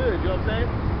sound good. You know what I'm saying?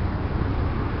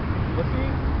 But see,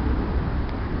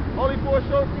 only for a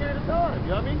short period of time.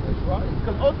 You know what I mean? That's right.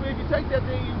 Because ultimately, if you take that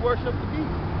thing, you worship the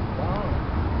beast. Wow.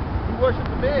 You worship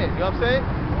the man. You know what I'm saying?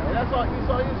 And that's all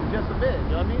Esau is. He's just a man.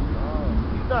 You know what I mean?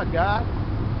 He's not God.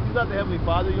 He's not the Heavenly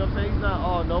Father. You know what I'm saying? He's not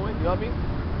all-knowing. You know what I mean?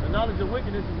 The knowledge of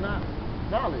wickedness is not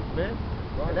knowledge, man.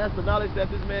 Right. And that's the knowledge that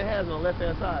this man has on the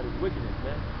left-hand side is wickedness,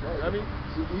 man. Right. You know what I mean?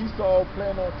 See, Esau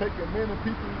planned on taking many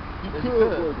people he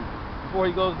could with him.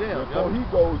 Before he goes down. Before he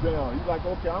goes down. He's like,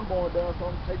 okay, I'm going down, so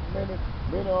I'm taking many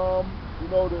you know,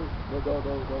 the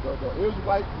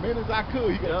Israelite men as I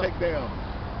could, he can take down.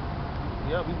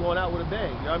 Yep, he's going out with a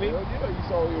bang, you know what I mean? Yeah,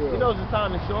 Esau is. He knows his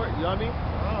time is short, you know what I mean?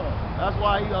 That's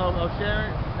why he's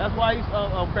sharing, that's why he's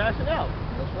crashing out.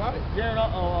 That's right. Sharing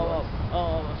all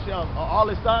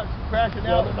his stocks, crashing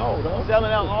out,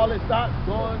 selling out all his stocks,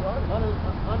 going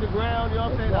underground, you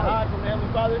know what I'm saying, to hide from the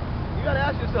Heavenly Father. You gotta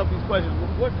ask yourself these questions.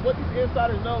 What these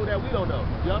insiders know that we don't know?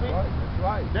 You know what I mean? That's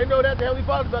right. They know that the Heavenly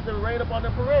Father's about to rain up on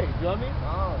their parade. You know what I mean?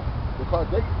 Because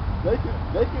they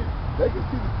can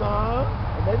see the sun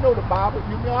and they know the Bible.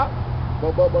 You know,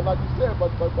 but like you said,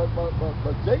 but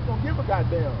Jake don't give a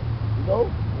goddamn. You know,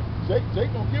 Jake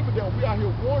don't give a damn. We out here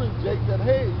warning Jake that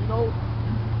hey, you know,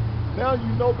 now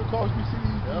you know because you see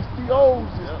these COs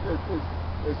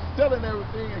is selling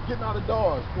everything and getting out of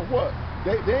Dodge for what?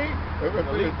 They ain't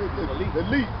elite.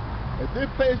 If this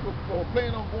place was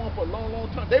planning on going for a long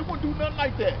time, they wouldn't do nothing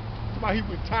like that. Somebody he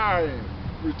retiring.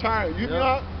 You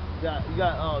know? You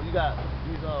got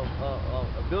these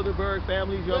Bilderberg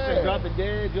families, you know what I'm saying, dropping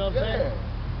dead, you know what I'm saying?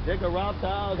 Jacob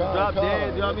Rothschild dropped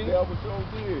dead, you know what I mean?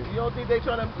 You don't think they're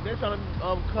trying to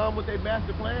come with their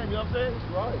master plan, you know what I'm saying? That's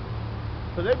right.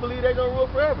 Because they believe they're gonna rule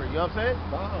forever, you know what I'm saying?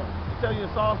 They tell you in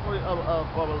Psalms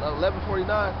 11:49,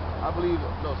 I believe,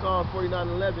 no, Psalms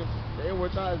 49:11, the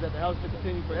inward thought is that the house should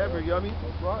continue forever, you know what I mean?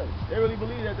 That's right. They really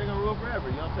believe that they're gonna rule forever,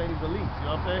 you know what I'm saying? These elites, you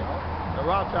know what I'm saying? The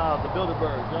Rothschilds, the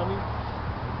Bilderbergs, you know what I mean?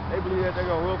 They believe that they're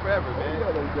gonna rule forever, man.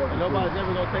 And nobody's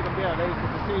ever gonna take them down. They just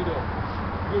continue to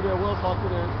give their wealth off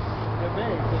to their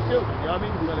babes, their children, you know what I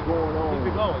mean? Keep it going, you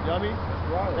know what I mean?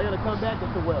 That's right. They're gonna come back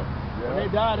into wealth. When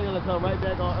they die, they're gonna come right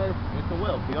back on earth into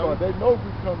wealth. You know? Because they know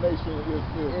reincarnation is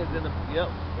in the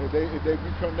If they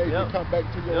reincarnate, they come back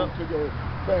to your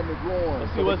family growing.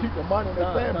 So they keep the money in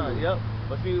their family.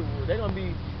 But see, they're gonna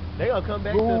come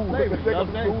back to slavery. They're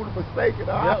gonna be ruled and forsaken.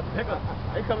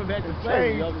 They're coming back to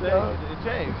slavery. You know what I'm saying? It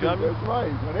changed. You know what I mean? That's right.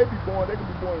 When they be born, they can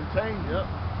be born in chains.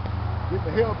 Getting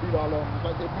the hell beat all of them, just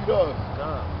like they beat us.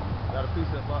 Got a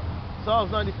precept.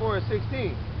 Psalms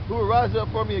 94:16. Who will rise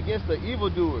up for me against the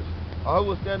evildoers? Or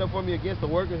who will stand up for me against the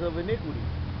workers of iniquity?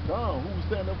 Who will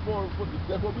stand up for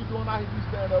that's what we doing out here. We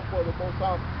stand up for the Most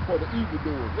High, for the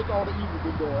evildoers. Look at all the evil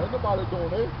they're doing. Ain't nobody doing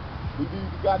that. These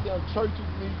goddamn churches,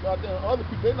 these goddamn other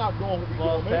people, they're not doing what we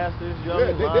doing. Pastors,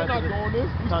 they're not doing this.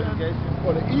 We stand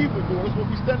for the evildoers. That's what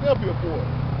we stand up here for.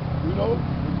 You know,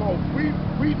 because we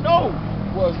know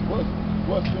what's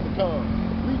gonna come.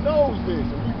 We knows this,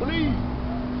 and we believe.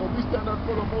 So we stand up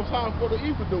for the Most High, for the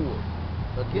evildoers.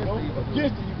 Against the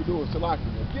evildoers, against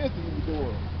the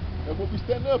evildoers. That's what we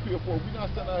stand up here for. We're not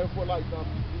standing out here for like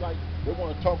people like they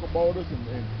want to talk about us and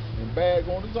bag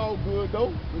on us. It's all good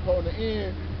though, because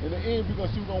in the end we're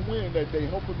gonna see who's gonna win that day.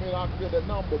 Hopefully, man, I can get that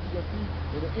number. We're gonna see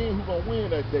in the end who's gonna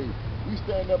win that day. We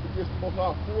stand up against the Most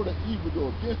High for the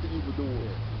evildoer, against the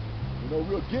evildoers. You know,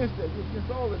 we're against that. We're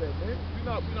against all of that, man. We're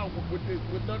not with this,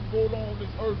 with nothing going on this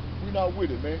earth. We're not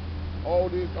with it, man.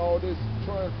 All this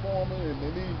transforming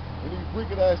and these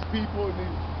wicked ass people and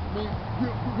these, I mean,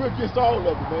 we're against all of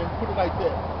it, man. Put it like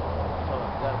that.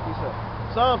 Got a piece of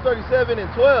Psalm 37 and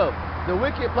 12. The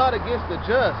wicked plot against the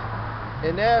just,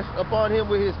 and gnash upon him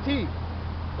with his teeth.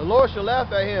 The Lord shall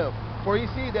laugh at him, for he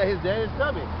sees that his day is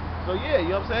coming. So yeah, you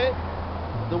know what I'm saying?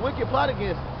 The wicked plot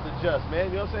against the just, man.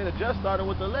 You know what I'm saying? The just starting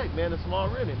with the elect, man, the small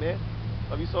remnant, man,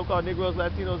 of you so-called Negroes,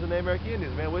 Latinos, and Native American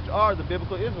Indians, man, which are the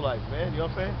biblical Israelites, man. You know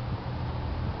what I'm saying?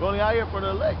 We're only out here for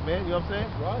the elect, man. You know what I'm saying?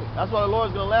 Right. That's why the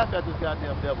Lord's gonna laugh at this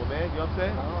goddamn devil, man. You know what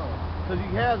I'm saying? Because he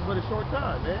has but a short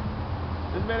time, man.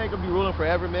 This man ain't gonna be ruling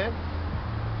forever, man.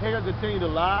 He ain't gonna continue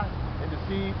to lie and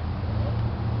deceive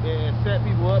and set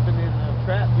people up in his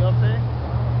trap. You know what I'm saying?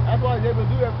 That's why he's able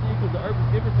to do everything, because the earth is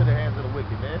given to the hands of the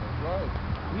wicked, man. That's right.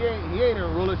 He ain't in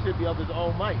rulership of his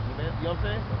own might, man. You know what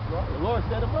I'm saying? That's right. The Lord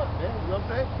set him up, man. You know what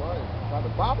I'm saying? Right. Now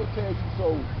the Bible tells you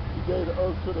so. He gave the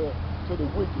earth to the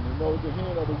wicked, you know, the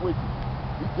hand of the wicked.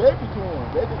 He gave it to them.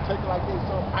 They didn't take it like they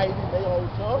some item they own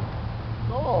stuff.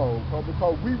 No,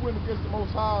 because we went against the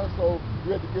Most High, so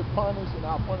we had to get punished, and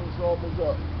our punishment is almost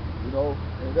up. You know,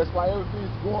 and that's why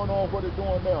everything's going on what they're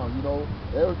doing now. You know,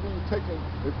 everything's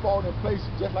it's falling in place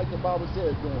just like the Bible said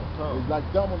it's doing. It's like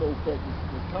domino effect.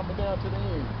 It's coming down to the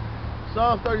end.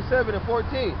 Psalm 37 and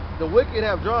 14. The wicked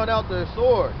have drawn out their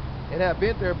sword, and have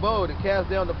bent their bow to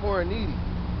cast down the poor and needy,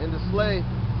 and to slay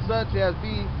such as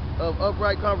be of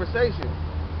upright conversation.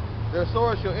 Their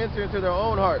sword shall enter into their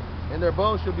own heart, and their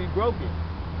bones shall be broken.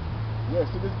 Yeah,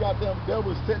 so this goddamn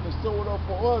devil is setting the sword up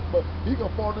for us, but he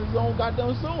gonna fall on his own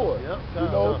goddamn sword. Yep,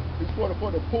 you know, it's for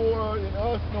the poor and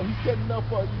us. You know, he's setting up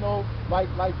for, you know,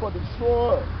 like for the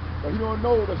destroyer. But he don't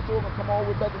know the sword gonna come all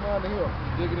the way back around to him.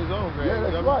 Digging his own grave. Yeah,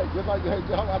 that's right. Just like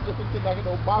I just think like, you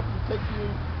know, mafia take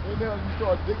you in there and you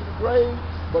start digging the grave,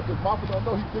 but the mafia don't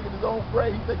know he's digging his own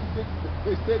grave. He think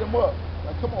they set him up.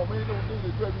 Like, come on, man, you don't dig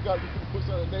the grave. You gotta put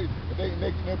something in there, and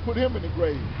they put him in the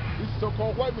grave. This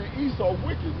so-called white man, Esau,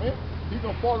 wicked, man. He's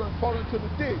gonna fall into the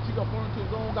ditch. He's gonna fall into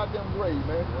his own goddamn grave,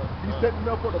 man. He's setting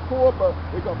up for the poor, but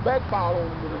they're gonna backfire on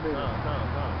him in a minute.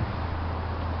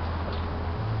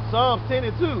 Psalms 10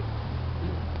 and 2.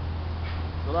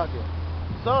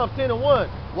 Psalms 10 and 1.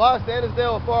 Why standest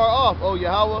thou afar off, O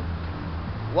Yahweh?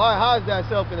 Why hides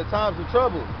thyself in the times of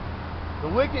trouble? The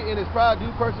wicked in his pride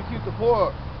do persecute the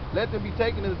poor. Let them be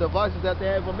taken in the devices that they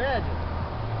have imagined.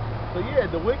 So yeah,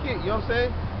 the wicked, you know what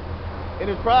I'm saying? In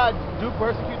his pride, do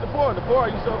persecute the poor. And the poor are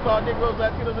you so-called Negroes,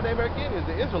 Latinos, and Native American Indians,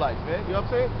 the Israelites, man. You know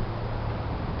what I'm saying?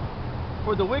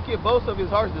 For the wicked boasts of his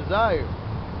heart's desire,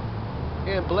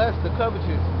 and bless the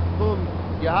covetous, whom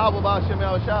Yahweh Ba'ashem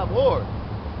Yahushua abhorred.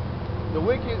 The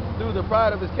wicked, through the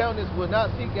pride of his countenance, will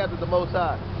not seek after the Most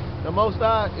High. The Most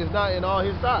High is not in all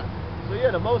his thoughts. So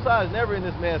yeah, the Most High is never in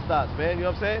this man's thoughts, man. You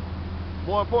know what I'm saying?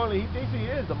 More importantly, he thinks he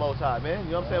is the Most High, man.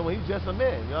 You know what I'm saying? When he's just a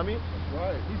man, you know what I mean?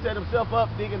 Right. He set himself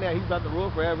up thinking that he's about to rule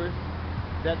forever,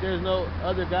 that there's no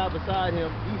other God beside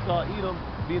him. Esau, Edom,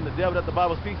 being the devil that the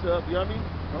Bible speaks of, you know what I mean?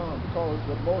 Because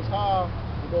the Most High,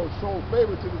 you know, showed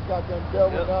favor to this goddamn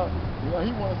devil. Now, you know,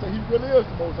 he want to say he really is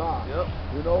the Most High.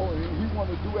 You know, he want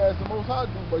to do as the Most High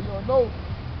do, but you don't know.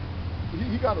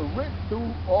 He got a wrench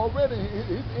through already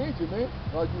his engine, man.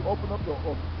 Like you open up the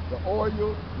oil,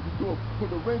 you put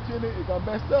the wrench in it, it got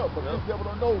messed up. But this devil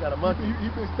don't know. He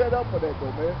been set up for that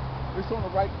though, man. It's on the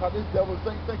right how this devil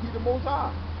think he the Most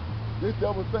High. This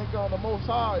devil think on the Most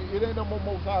High. It ain't no more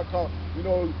Most High cause, you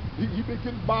know, he been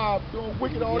getting by doing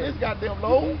wicked all this goddamn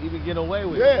long. He been getting away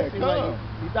with it. Yeah, like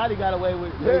he thought he got away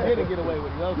with it, but he didn't get away with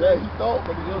it. You know what I'm saying? He thought,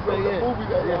 but he was the movie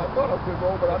that I thought I was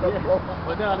wrong, but I never wrong.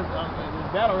 But now this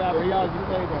battle rapper, he always be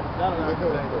saying that. Battle rapper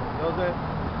say that. You know what I'm saying?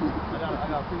 I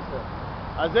got a precept.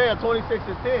 Isaiah 26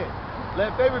 and 10.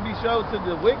 Let favor be shown to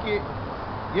the wicked,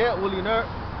 yet will he not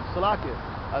Salakia.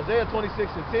 Isaiah 26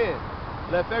 and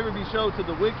 10. Let favor be shown to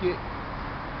the wicked,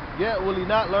 yet will he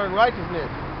not learn righteousness.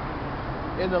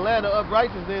 In the land of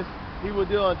uprightness, he will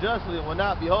deal unjustly and will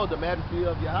not behold the majesty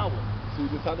of Yahweh. See,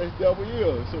 that's how this devil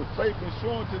is. So faith is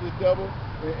shown to this devil,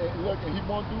 and look, and he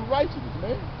won't do righteousness,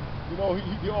 man. You know,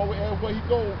 he always, everywhere he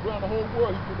goes around the whole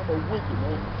world, he's giving them a wicked,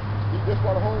 man. That's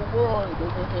why the whole world, and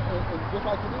just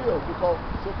like it is, because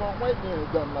so-called white man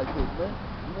is done like this, man.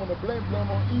 You want to blame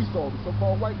on Esau, the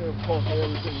so-called white man caused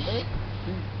everything, man.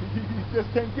 He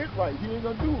just can't get right. He ain't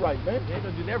gonna do right, man. He ain't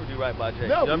gonna never do right by Jay.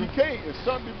 No, he can't. If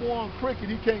something born crooked,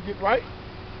 he can't get right.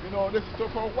 You know, this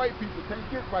so-called white people can't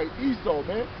get right. Esau,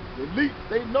 man. The elite,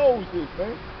 they knows this,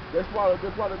 man. That's why the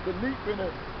elite finna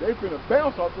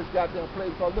bounce off this goddamn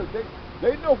place. Because look,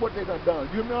 they know what they done.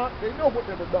 You know, they know what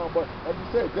they done. But like you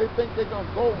said, they think they gonna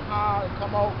go high and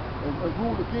come out and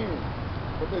rule again.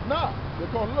 But they're not.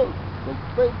 Because look, the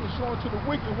faith is shown to the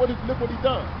wicked. Look what he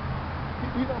done.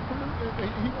 He done pollute,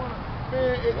 and he wanna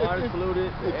man, Water's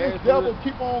polluted. If Air's this devil polluted.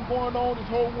 keep on going on, this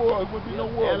whole world would be no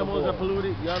world. Animals are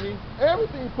polluted, you know what I mean?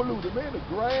 Everything polluted, man. The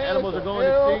grass, Animals are going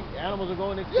extinct. Animals are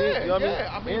going extinct, you know what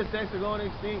I mean? Insects are going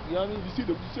extinct, you know what I mean?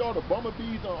 You see all the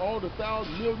bumblebees, all the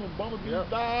 1,000 million bumblebees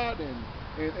died,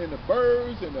 and the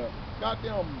birds, and the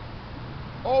goddamn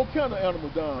all kind of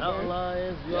animals dying, Mountain man.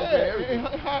 lions, you know what I'm saying?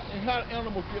 And how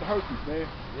animals get herpes, man?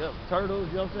 Yep, turtles,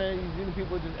 you know what I'm saying? You see the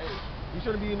people just, you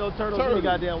shouldn't be eating no turtles any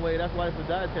goddamn way. That's why it's a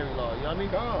dietary law, you know what I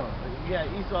mean? You had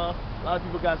Esau, a lot of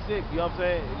people got sick, you know what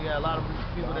I'm saying? And you had a lot of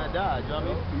people that died, you know what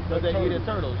I mean? Because they eating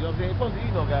turtles, you know what I'm saying? You're supposed to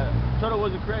eat no guy. Turtle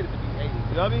wasn't created to be eaten,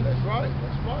 you know what I mean? That's right,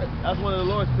 that's right. That's one of the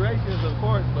Lord's creations, of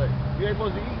course, but you ain't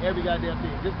supposed to eat every goddamn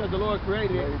thing. Just because the Lord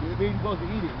created it, means you're supposed to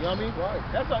eat it, you know what I mean? Right.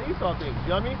 That's how Esau thinks,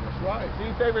 you know what I mean? That's right. See,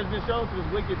 favor has been shown to this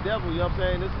wicked devil, you know what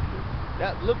I'm saying?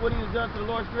 Look what he has done to the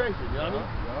Lord's creation, you know what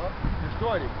I mean?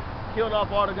 Destroyed it. Killed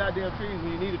off all the goddamn trees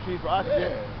when you need a tree for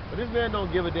oxygen. But this man don't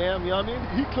give a damn, you know what I mean?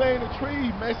 He claimed the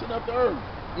trees messing up the earth.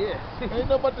 Yeah. Ain't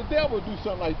nothing but the devil do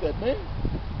something like that, man.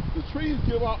 The trees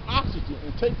give out oxygen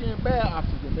and take in bad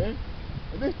oxygen, man.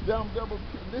 And this devil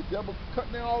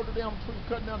cutting down all the damn trees,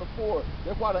 cutting down the forest.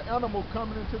 That's why the animals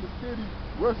coming into the city,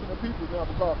 rushing the people now,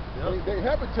 because they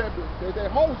habitat, they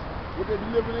host what they be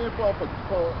living in for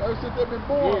ever since they've been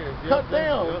born, cut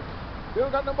down. They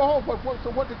don't got no more hope.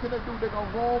 So what can they do? They're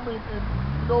gonna roam in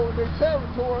their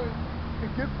territory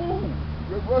and get food.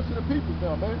 They're rushing the people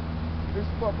now, man. This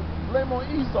blame on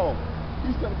Esau.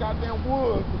 He said the goddamn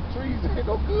woods, the trees ain't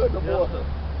no good no more.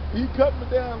 He cutting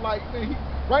them down like, man,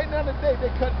 right now today they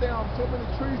cut down so many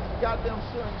trees, it's goddamn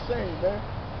insane, man.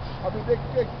 I mean, they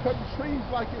cutting trees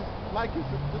like it's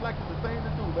the thing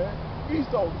to do, man.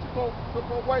 Esau, the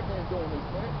so-called white man doing this,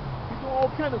 man. He's doing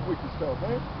all kind of wicked stuff,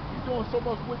 man. He's doing so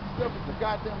much wicked stuff, it's a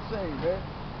goddamn shame, man.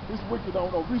 This wicked don't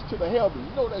reach to the heavens.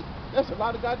 You know that's a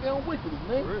lot of goddamn wickedness,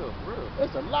 man. Real.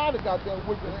 That's a lot of goddamn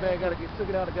wickedness. This man gotta get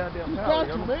taken out of goddamn He power.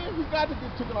 got to, man. He got to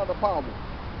get taken out of power.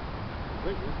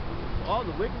 All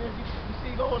the wickedness you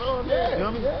see going on there. You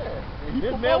know what I mean?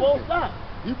 This man won't stop.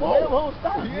 He won't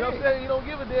stop. You know what I'm saying? He don't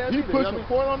give a damn. He pushing the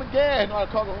foot on the gas. You know how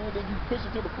to talk on, then you push it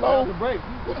to the floor. The brakes.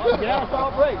 Gas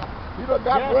on brakes. You don't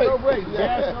got brakes.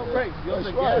 Gas no brakes. You know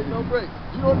what I'm saying? Gas no brakes.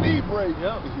 You don't need brakes.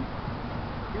 Yep.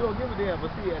 He don't give a damn.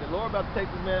 But see, the Lord about to take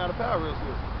this man out of power real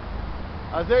soon.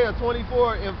 Isaiah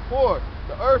 24:4.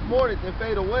 The earth mourneth and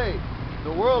fade away.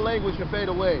 The world language and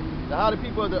fade away. Now how the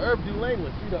people of the earth do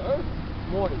language. See, the earth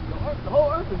mourning. The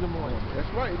whole earth is a mourning. That's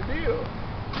right. It is.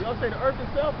 You know what I'm saying? The earth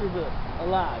itself is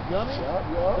alive. You know what I mean?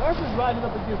 Yeah. The earth is rising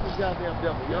up against this goddamn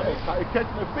devil. You know what I mean? It's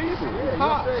catching the fever. Yeah, it's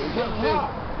hot.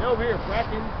 They're over here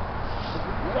fracking.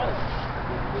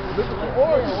 Look at the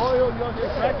oil. Oil, you know what I'm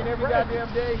saying? Fracking every goddamn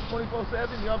day,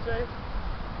 24/7, you know what I'm saying?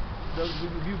 The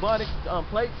bubonic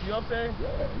plates, you know what I'm saying?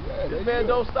 Yeah. This man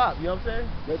don't stop, you know what I'm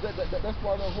saying? That's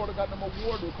why the water got no more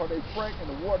water, because they frank and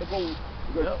the water goes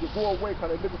to go away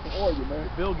because they looking for oil,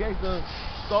 man. Bill Gates done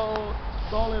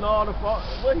stolen all the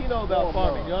what he know about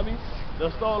farming, you know what I mean? They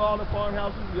stole all the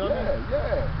farmhouses, you know what I mean?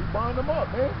 Yeah. He buying them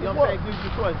up, man. You know what I'm saying? Gives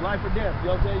you a choice, life or death,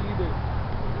 you know what I'm saying? Either,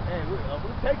 hey,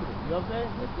 we're taking it, you know what I'm saying?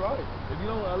 That's right. If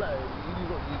you don't,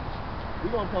 we're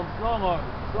going to come strong-hearted,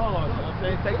 you know what I'm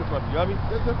saying? Take it from you, know what I mean?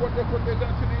 That's what they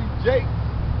done to these jakes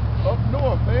up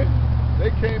north, man.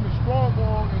 They came in strong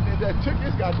on and that took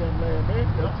his goddamn land, man.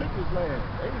 They took his land.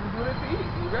 They even do that to eat.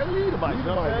 You ready to eat about it, you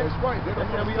know what I'm saying? That's right. They don't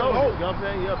want to sell it, you know what I'm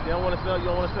saying? Yep, they don't want to sell, you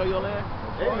don't want to sell your land?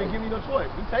 They don't even give you no choice.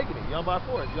 We taking it, you know, by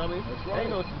force, you know what I mean? That's right. Ain't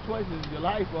no choice is your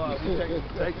life or we taking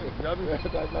it, you know what I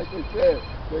mean? Like they said,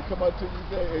 they come up to you and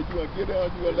say, hey, you gonna get down,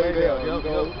 you gonna lay down, you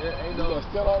know? Ain't you gonna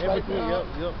sell off right now?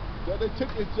 Yep. So they took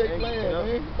his Jake land,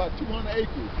 man, about 200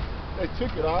 acres. They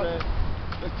took it out.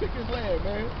 They took his land,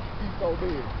 man. He's so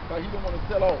dead. Like he don't want to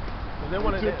sell off.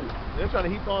 They're trying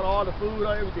to heap on all the food,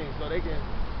 on everything, so they can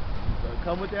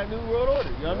come with that new world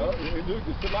order. You know what I mean? And look,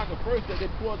 it's like at first that they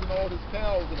poisoned all his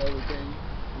cows and everything.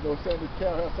 You know, saying this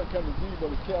cow has some kind of disease,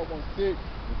 but his cow wasn't sick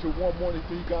until one morning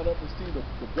he got up and seen the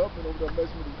government over there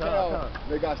messing with his cows.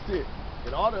 They got sick.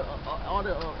 And all the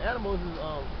animals is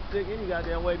sick any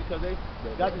goddamn way because they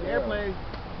got this airplane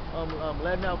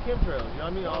letting out chemtrails. You know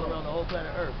what I mean? All around the whole planet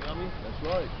Earth. You know what I mean? That's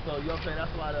right. So you know what I'm saying?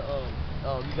 That's why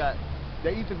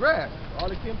they eat the grass. All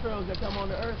the chemtrails that come on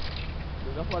the Earth.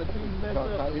 That's why the trees messed up.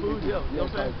 The food, you know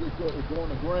what I'm saying? It's going on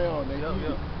the ground.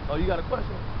 Oh, you got a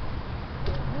question?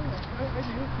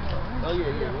 Oh yeah,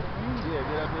 get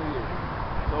up here.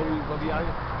 So we gonna be out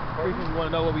here preaching. You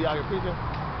wanna know what we out here preaching?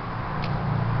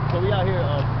 So we out here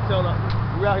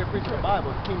we out here preaching the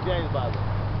Bible, the King James Bible.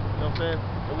 You know what I'm saying?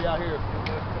 So we out here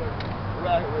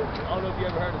I don't know if you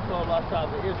ever heard of 12 lost tribes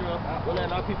of Israel. We're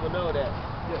letting our people know that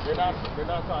they're not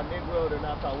called Negro, they're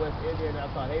not called West Indian, they're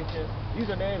not called Haitian. These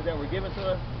are names that were given to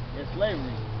us in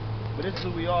slavery. But this is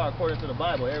who we are according to the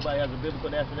Bible. Everybody has a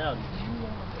biblical nationality. You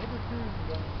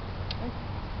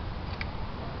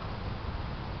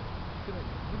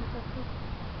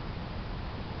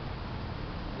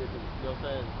know what I'm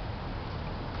saying?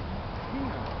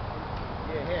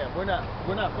 Yeah, Ham. We're not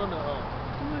from the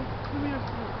Let me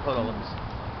ask you. Hold on, let me see.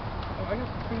 Oh, I got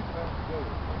some things about to go.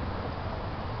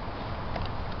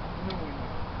 No one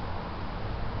knows.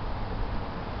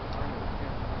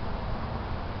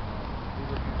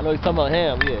 I know he's talking about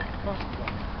Ham, yeah.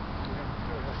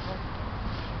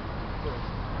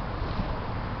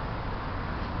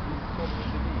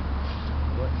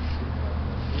 What?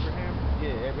 Abraham?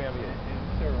 Yeah, Abraham, yeah. And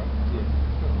Sarah?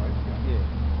 Yeah. Yeah.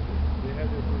 They had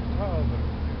their first child, but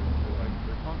like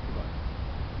their concubine.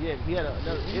 Yeah, he had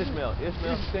another Ishmael.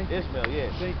 Ishmael,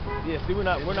 yeah. Thank you. Yeah, see we're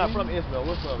not from Ishmael,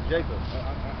 we're from Jacob.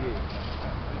 Yeah.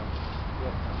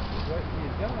 What he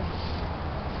had done when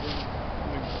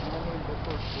normally the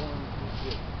firstborn is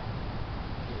this.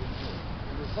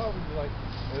 And there's probably like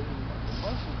as in the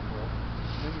Muslim world,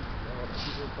 many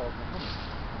people are called Muhammad.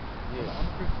 Yeah. I'm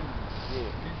a Christian. Yeah.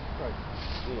 Jesus Christ.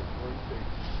 Yeah. Lord and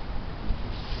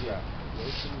Savior. Yeah.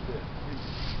 Listen to this.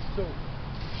 So,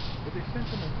 but they sent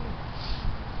them away.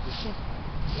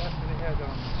 After they had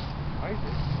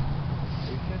Isaac,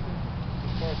 they sent him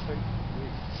as far as the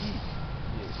east.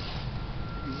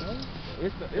 Yeah. You know?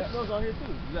 Ishmael's on here too.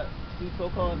 You got these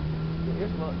so-called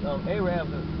Ishmael,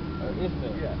 Arab or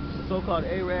Ishmael. Yeah. The so-called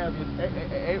Arab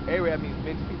Arab means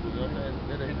mixed people. You know what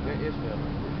I'm saying? They're Ishmael.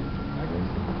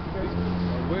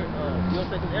 We're you know what I'm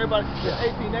saying? Because everybody,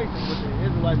 there's 18 nations, but the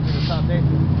Israelites are the top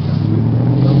nation. You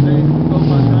know what I'm saying?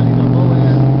 So-called Chinese are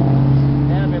Moab.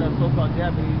 Ammon are so-called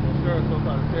Japanese. Ashur are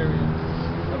so-called Assyrians.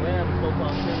 Aram is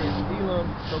so-called Syrians. Elam,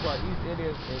 so-called East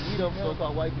Indians. And Edom,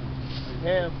 so-called white people.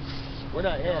 Ham, we're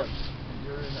not Ham.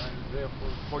 You're in Isaiah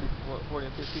 40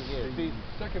 and 15, yeah. The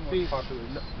second most popular.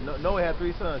 Noah had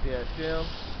 3 sons. He had Shem,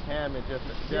 Ham, and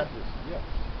Japheth. Yeah.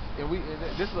 And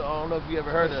this is, I don't know if you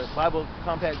ever heard of Bible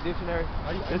Compact Dictionary.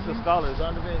 This is a scholar,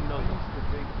 Zondervan, you know. I used to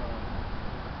think,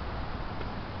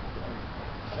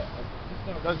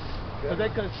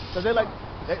 Cause they like,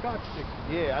 Scotch stick.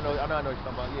 yeah, I know what you're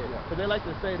talking about, yeah. Cause they like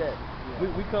to say that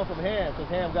we come from Ham, cause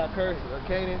Ham got cursed,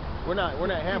 Canaan. We're not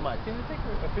Hamites. Can I take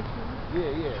a picture of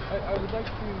you? Yeah. I would like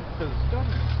to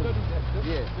study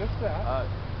that. Just that.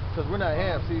 Because we're not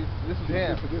Ham. See, this is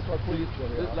Ham. This is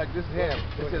Ham.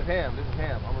 It says Ham. This is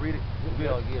Ham. I'm going to read it.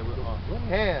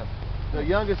 Ham, the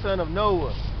youngest son of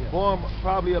Noah, born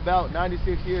probably about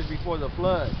 96 years before the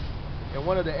flood, and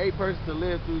one of the 8 persons to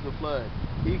live through the flood.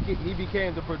 He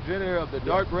became the progenitor of the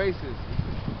dark races,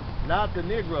 not the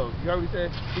Negroes. You heard what he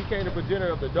said? He became the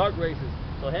progenitor of the dark races.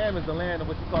 So Ham is the land of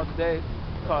what you call today,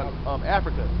 called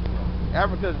Africa.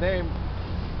 Africa's named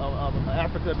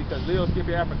Africa because Leo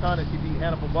Scipio Africanus, he beat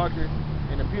Hannibal Barca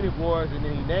in the Punic Wars, and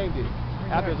then he named it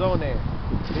after his own name.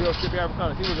 Leo Scipio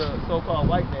Africanus, he was a so-called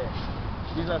white man.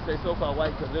 He's not say so-called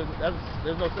white because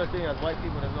there's no such thing as white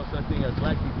people, there's no such thing as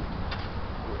black people.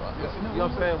 You know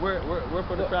what I'm saying? We're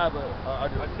from the tribe of I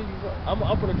tell you what. I'm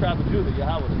from the tribe of Judah,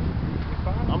 Yahweh.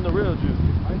 I'm the real Jew.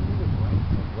 I need a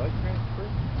blood transfer.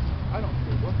 I don't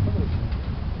care what color it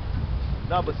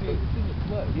is. No, but see, it's in the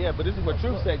blood. Yeah, but this is for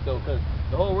truth's sake though, because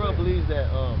the whole world believes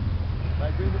that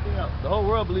like bring the thing out. The whole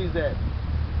world believes that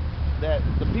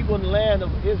the people in the land of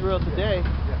Israel today,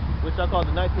 which I call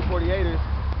the 1948ers,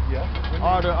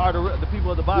 are the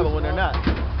people of the Bible when they're not.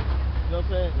 You know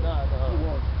what I'm saying?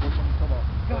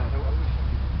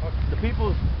 The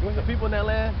people in that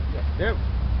land,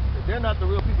 they're not the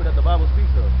real people that the Bible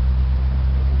speaks of.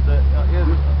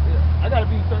 I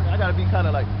gotta be kind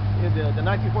of like in the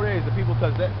 1948s, the people,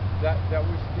 because that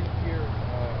we speak here.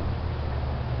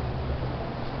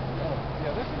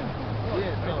 That's an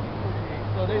important.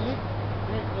 So they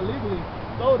illegally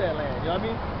stole that land. You know what I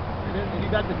mean? And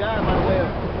you got the guy by the way of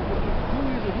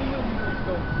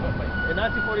in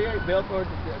 1948,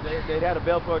 they had a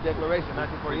Balfour Declaration.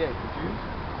 1948.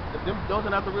 Those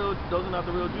are not the real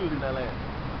Jews in that land.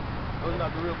 Those are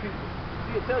not the real people.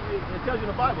 See, it tells you in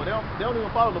the Bible. They don't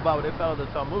even follow the Bible. They follow the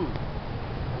Talmud.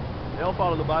 They don't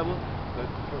follow the Bible.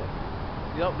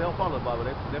 They don't follow the Bible.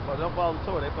 They don't follow the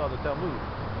Torah. They follow the Talmud.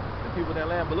 The people in that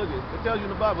land. But look, it tells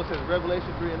you in the Bible. It says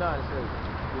Revelation 3 and 9. It says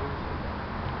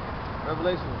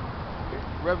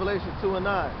Revelation 2 and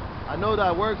 9. I know thy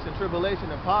works in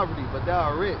tribulation and poverty, but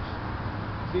thou art rich.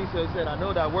 See, so he said, I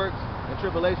know thy works in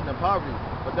tribulation and poverty,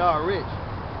 but thou art rich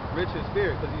in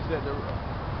spirit, because he said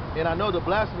And I know the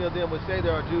blasphemy of them which say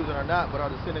there are Jews and are not, but are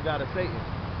the synagogue of Satan.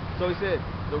 So he said,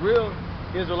 the real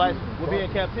Israelites will be in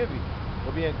captivity.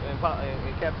 Will be in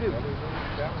captivity.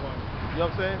 That one. You know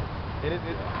what I'm saying? And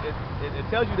it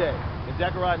tells you that in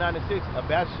Zechariah 9:6, a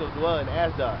bastard shall dwell in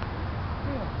Ashdod.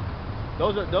 Yeah.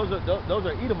 Those are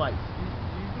Edomites. You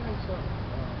guys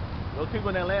Those people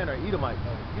in that land are Edomites.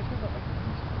 you talking about like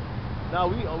the Now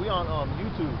we on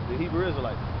YouTube, the Hebrew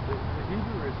Israelites.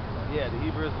 Hebrew Israelites. Yeah, the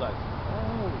Hebrew Israelites.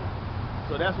 Oh.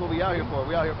 So that's what we out here for.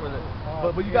 We out here for the.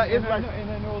 But you and, got Israelites.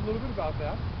 And I know a little bit about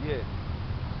that. Yeah.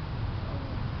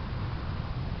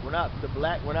 We're not the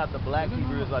black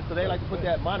Hebrew Israelites. So they like to put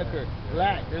that moniker,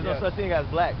 black. There's no such thing as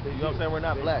black. You know what I'm saying? We're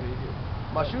not black.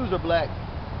 My shoes are black.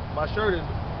 My shirt is,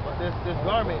 this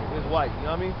garment is white. You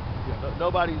know what I mean?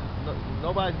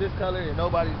 Nobody's this color and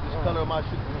nobody's this color of my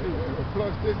shoes. Plus,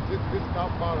 this is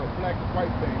not about a black and white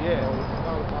thing. Yeah. You know, it's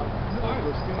not about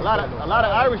A lot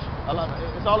of Irish.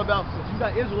 It's all about. You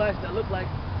got Israelites that look like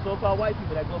so-called white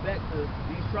people that go back to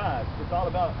these tribes. It's all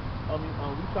about.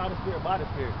 We try the spirit by the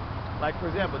spirit. Like for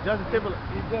example, Justin Timberlake.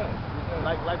 He does.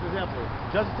 Like for example,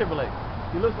 Justin Timberlake.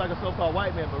 He looks like a so-called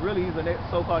white man, but really he's a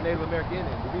so-called Native American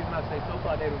Indian. The reason I say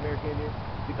so-called Native American Indian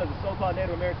because the so-called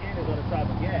Native American Indians on the tribe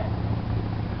of Gad.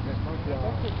 That's my job.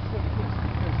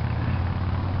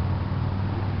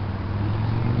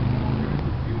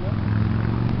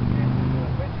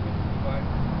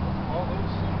 All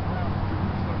those sitting around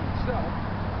Jerusalem itself.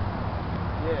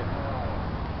 Yeah.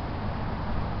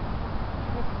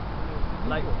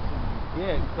 Like,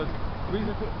 yeah, because the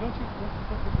reason. Don't you think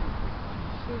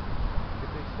if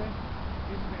they sent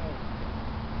Israel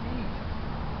east,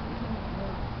 isn't it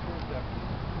more towards that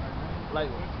east? Like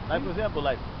for example,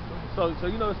 so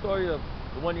you know the story of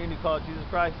the one you called Jesus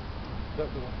Christ.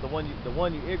 The one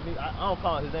you ignorant. I don't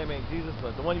call it, his name ain't Jesus,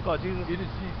 but the one you call Jesus. It is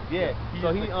Jesus. Yeah.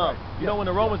 So he you know when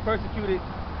the Romans persecuted,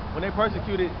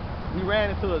 he ran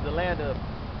into the land of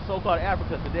so-called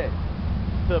Africa today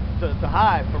to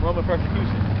hide from Roman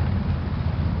persecution.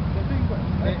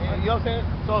 And you know what I'm saying?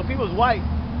 So if he was white,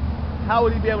 how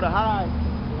would he be able to hide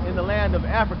in the land of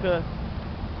Africa?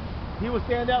 He would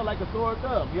stand out like a sore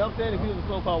thumb. You know what I'm saying? If he was a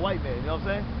so-called white man, you know what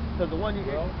I'm saying? Because the one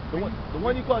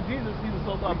you call Jesus, he's a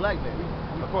so-called black man,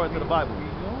 according to the Bible. We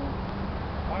know,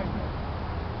 I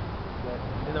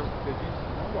know, that Jesus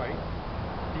is not white.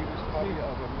 He was probably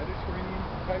of a Mediterranean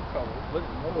type color. But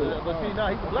see, no,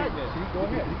 he's a black man. See, go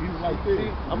ahead. He's like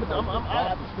this. I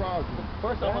describes him.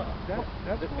 first That's why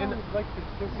I would like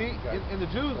to see in the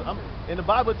Jews, in the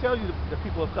Bible tells you the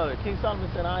people of color. King Solomon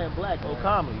said, "I am black, O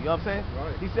commonly." You know what I'm saying?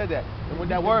 Right. He said that, and when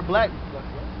that word black,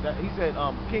 he said,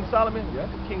 King Solomon,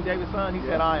 King David's son, he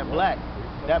said, "I am black."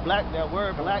 That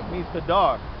word black means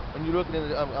kadar. When you look in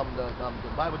the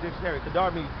Bible dictionary,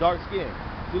 kadar means dark skin.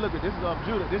 See, look at this is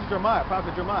Judah. This is Jeremiah,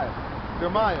 prophet Jeremiah.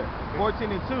 Jeremiah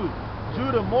 14:2.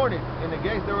 Judah mourneth, and the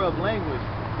gates thereof languish.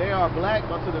 They are black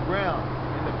unto the ground,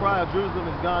 and the cry of Jerusalem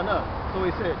is gone up. So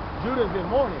he said, Judah's been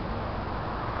mourning,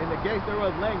 and the gates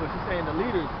thereof languish. He's saying the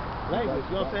leaders languish.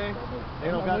 You know what I'm saying?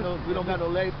 We don't got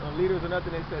no leaders or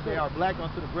nothing. They said they are black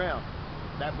unto the ground.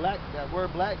 That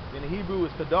word black in the Hebrew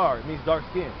is kadar. It means dark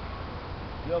skin.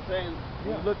 You know what I'm saying?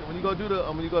 When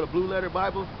you go to Blue Letter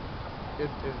Bible,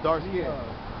 it's dark skin. The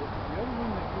other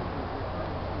one that you were referring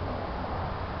to,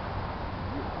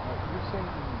 you're saying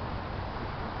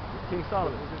King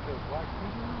Solomon. Was it the black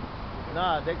Hebrews?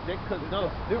 Nah, no.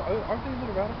 Aren't they a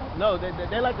little radical? No,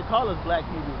 they like to call us black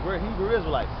Hebrews. We're Hebrew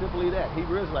Israelites. Simply that.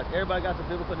 Hebrew Israelites. Everybody got the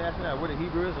biblical nationality. We're the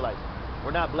Hebrew Israelites.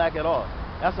 We're not black at all.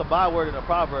 That's a byword in a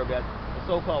proverb that the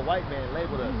so-called white man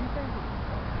labeled us.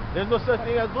 There's no such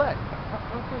thing as black. How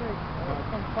can I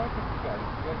come talk to you guys?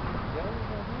 You guys yell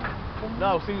or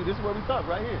No, see, this is where we talk,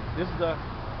 right here. This is the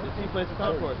chief place of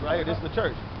concourse, right here. This is the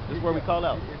church. This is where we call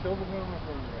out. It's overwhelming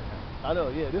for me right now. I know,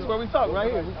 yeah. This is where we talk, right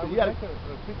here. I would like a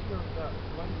picture of that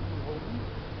one you're holding,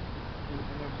 and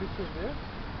a picture of this,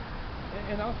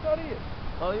 and I'll study it.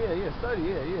 Oh, yeah, study,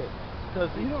 yeah. Because,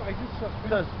 you know, I just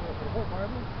finished the whole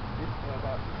Bible. It's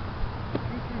about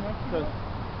 2-3 months ago.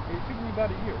 It took me about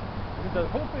a year. The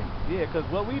whole thing. Yeah, because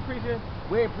what we ain't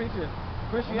preaching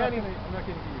Christianity. I'm not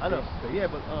going to give you I know, yeah,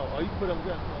 but you can put them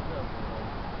together.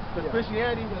 Because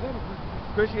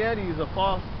Christianity is a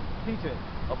false teaching,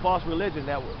 a false religion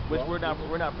which we're not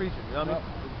preaching. You know what I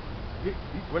mean?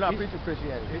 We're not preaching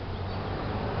Christianity.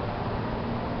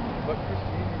 But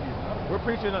Christianity is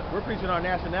not. We're preaching our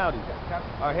nationality,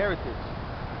 our heritage.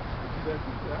 But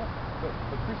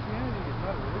Christianity is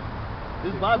not a religion.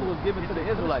 This Bible was given to the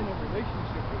Israelites. It's a personal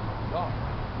relationship with God.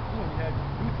 You had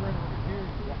Lutheran over here,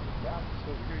 you got Baptist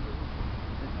over here.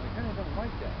 I kind of don't like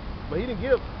that. But he didn't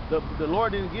give the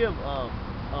Lord didn't give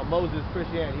Moses'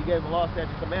 Christianity. He gave them law,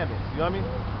 statutes, commandments. You know what I mean?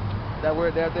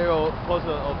 That they're supposed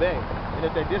to obey. And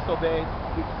if they disobey,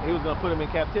 he was going to put them in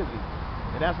captivity.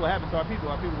 And that's what happened to our people.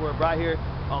 Our people were brought here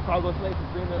on cargo slaves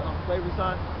during the slavery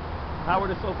time. How were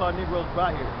the so-called Negroes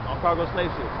brought here on cargo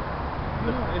slave ships?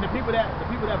 And the people that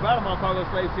brought them on cargo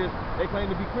slave ships, they claim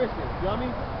to be Christians. You know what I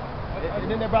mean? And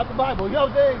then they brought the Bible. You know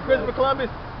what I'm saying? Christopher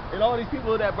Columbus and all these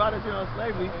people that brought us here on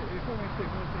slavery. It's only say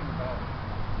one thing about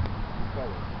these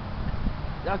fellas.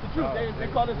 That's the truth. They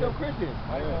call themselves Christians.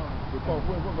 Because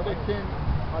when they came,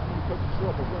 I didn't cut you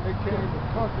short, but when they came to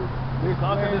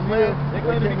conquer this land, they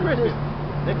claim to be Christians.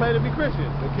 They claim to be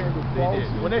Christians. They came to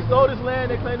when they stole this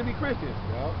land, they claim to be Christians.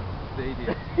 Yeah. They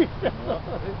did. You know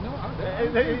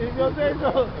what I'm saying?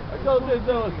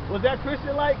 So was that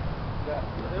Christian like?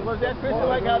 Was that Christian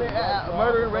like how they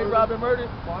murdered, rape, robbed, and murdered?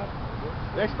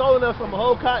 They stolen us from a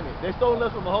whole continent. They stolen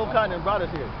us from a whole continent and brought us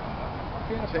here. I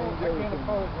can't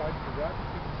apologize for that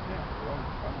 50 cents.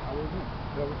 I will do.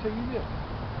 But I will tell you this.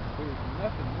 There is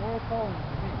nothing more appalling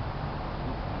to me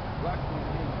than black men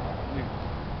being niggas.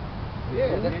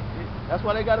 Yeah, that's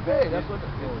why they got to pay. That's what. The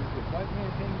black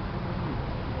man came to me.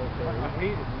 I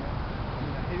hate it, man. I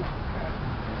mean, I hate it with passion.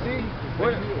 See,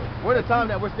 we're the time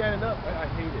that we're standing up. I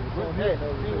hate it.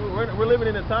 We're living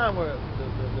in a time where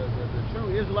the true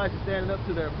Israelites are standing up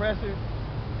to their oppressor,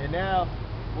 and now,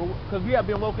 because we have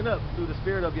been woken up through the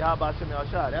spirit of Yahweh Shem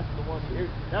Shah. That's the one.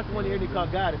 That's the one you hear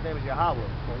called God. His name is Yahweh.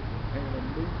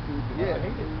 Yeah, I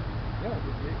hate it. Yeah,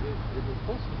 it was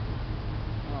supposed to.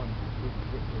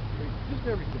 Just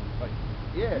everything, like.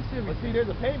 Yeah, but see, there's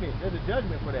a payment, there's a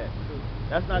judgment for that.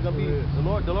 That's not gonna be the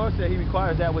Lord. The Lord said He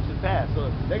requires that which is past.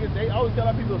 So they always tell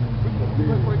our people,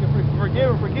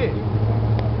 forgive and forget. You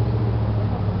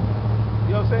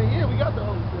know what I'm saying? Yeah, we got the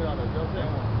Holy Spirit on us. You know what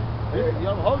I'm saying? You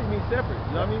know, holy means separate.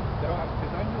 You know what I mean?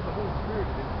 Because I know the Holy Spirit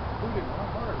is included in my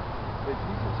heart that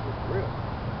Jesus was real.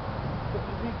 But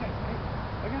I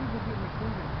gotta go get my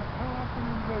food. How often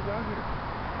are you guys out here?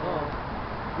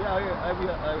 We out here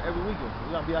every weekend.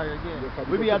 We're gonna be out here again.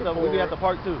 We be at the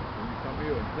park too. Come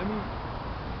here. Let me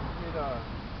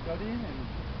study and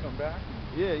come back.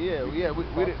 Yeah. We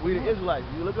the Israelites.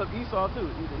 You look up Esau too.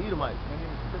 He's the Edomite. My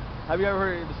name is Chris. Have you ever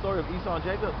heard the story of Esau and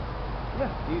Jacob? Yeah.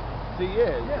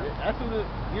 That's who the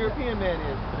European man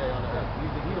is today on the earth.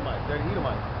 He's the Edomite. They're the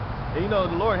Edomites. And you know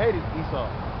the Lord hated Esau.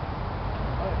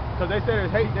 Because they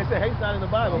said hate's not in the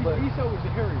Bible, but Esau was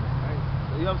the hairy one.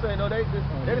 You know what I'm saying? No, they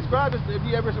describe this. If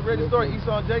you ever read the story,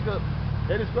 Esau and Jacob,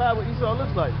 they describe what Esau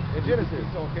looks like in Genesis.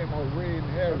 Esau came out red and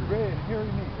hairy. Red and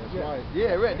hairy meat. That's right.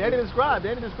 Yeah, red. They didn't describe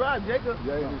Jacob.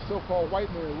 Yeah, and the so-called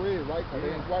white man red, right? Because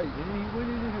they ain't white. And then he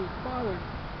went into his father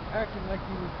acting like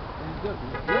he was.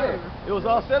 It was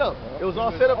all set up. It was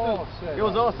all set up. It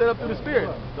was all set up through the Spirit.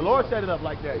 The Lord set it up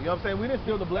like that. You know what I'm saying? We didn't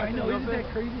steal the blessing. I know, isn't that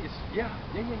crazy?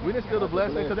 We didn't steal the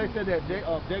blessing because they said that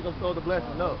Jacob stole the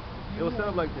blessing. No, it was set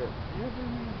up like that.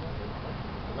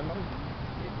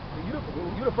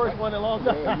 You the first one in a long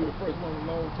time. Yeah, you the first one in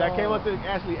a long time. That came up to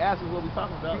actually ask us what we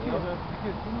talking about. You know what I'm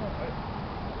saying? Because you know,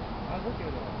 I look at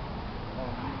this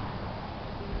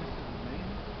is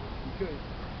amazing because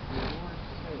the Lord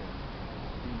said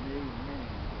He made man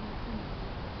in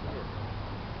His image.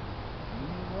 You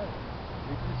know what?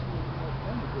 It just was not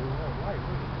done to go all right,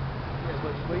 would it?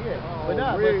 When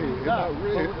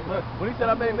He said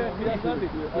I made man, that's nothing.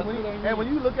 And when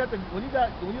you look at the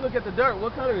dirt,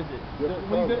 what color is it?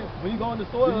 When you go in the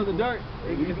soil of the dirt,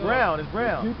 it's brown. It's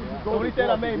brown. So when He said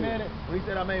I made man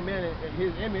in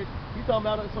His image, He's talking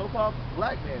about a so-called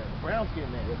black man, brown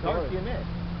skinned man, dark skinned man.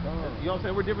 You know what I'm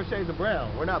saying? We're different shades of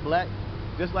brown. We're not black.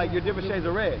 Just like you're different shades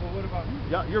of red. Well, what about me?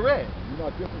 You're You're red.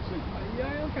 not different shades.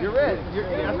 You're red.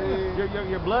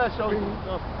 Your blood shows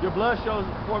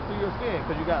forth through your skin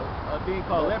because you got a thing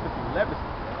called leprosy.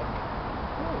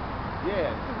 Yeah.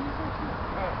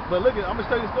 But look, I'm gonna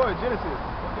show you the story.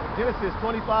 Genesis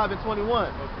 25 and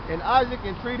 21. And Isaac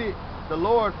entreated the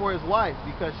Lord for his wife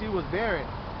because she was barren,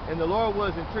 and the Lord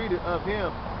was entreated of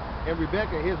him, and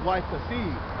Rebekah his wife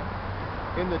conceived.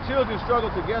 And the children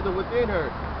struggled together within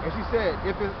her. And she said,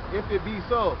 if it be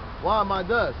so, why am I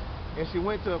thus? And she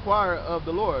went to inquire of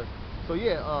the Lord. So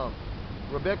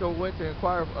Rebekah went to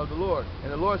inquire of the Lord.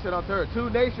 And the Lord said unto her, 2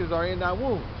 nations are in thy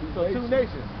womb. Two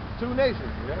nations. 2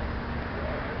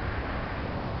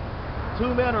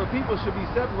 manner of people should be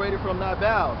separated from thy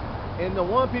bowels. And the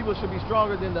one people should be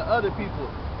stronger than the other people.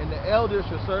 And the elders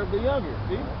should serve the younger.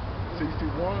 See? So you see,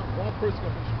 one person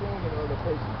can be stronger than the other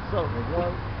person. So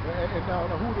and now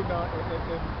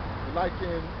like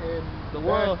in the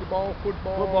basketball, world,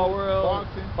 football world,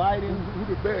 boxing, fighting, who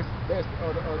the best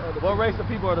of the what race of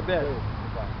people are the best?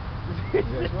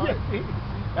 That's right.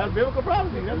 That's biblical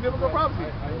prophecy. That's biblical prophecy.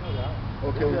 I know that.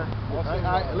 Okay.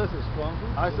 Also, listen. stronger.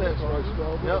 I said, Stronger.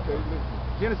 yep. Okay, listen.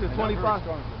 Genesis And not very 25.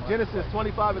 strong, so Genesis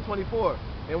 25 and 24.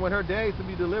 And when her days to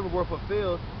be delivered were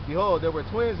fulfilled, behold, there were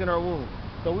twins in her womb.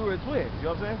 So we were twins.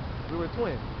 You know what I'm saying? We were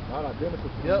twins. Not identical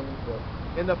to Yep. me, but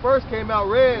And the first came out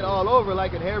red all over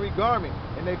like a hairy garment,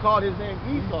 and they called his name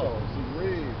Esau. See,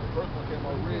 red. The first one came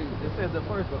out red. It says the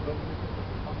first one.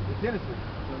 Genesis.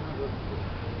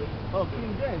 Oh,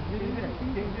 King James. King James.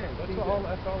 King James. That's all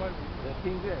I read. That's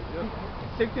King James. Yep.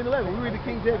 1611. We read the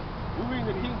King James. We read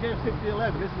the King James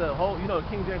 1611. This is the whole. You know, the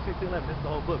King James 1611. This is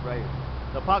the whole book right here.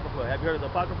 The Apocrypha. Have you heard of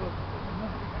the Apocrypha?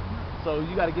 So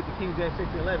you got to get the King James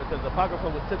 1611 because the Apocrypha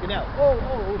was taken out.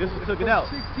 This was taken out.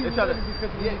 They tried to,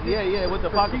 yeah, with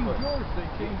the Apocrypha. You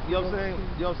know what I'm saying?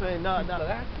 You know what I'm saying? No. You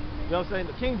know what I'm saying?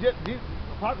 The King James,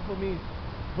 Apocrypha means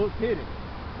books hidden.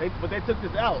 But they took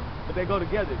this out, but they go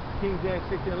together. King James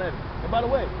 1611. And by the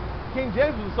way, King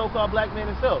James was a so-called black man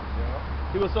himself.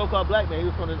 Yeah. He was a so-called black man. He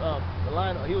was from the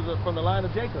line. He was from the line of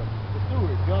Jacob, the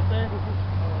steward. You know what I'm saying?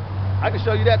 I can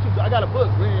show you that too. I got a book,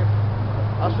 man.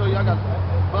 I'll show you.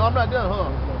 But I'm not done,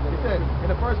 huh? He said, and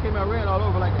the first came out red all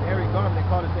over like a hairy garment. They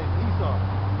called his name Esau.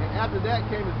 And after that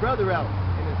came his brother out,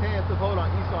 and his hand took hold on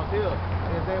Esau's heel,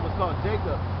 and his name was called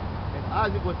Jacob. And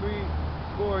Isaac was 80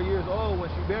 years old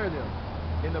when she bare them.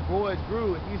 And the boys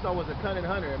grew, and Esau was a cunning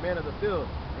hunter, a man of the field,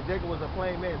 and Jacob was a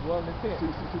plain man dwelling in tents.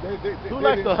 Who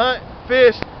likes to hunt,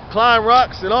 fish, climb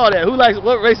rocks, and all that?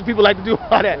 What race of people like to do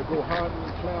all that? They go hunting,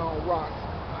 climb rocks.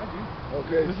 I do.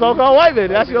 Okay. The so-called white man.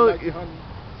 That's your. Like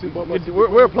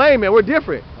We're plain man. We're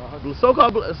different.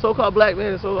 So-called black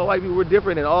men and so-called white people. We're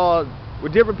different in all. We're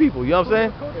different people. You know what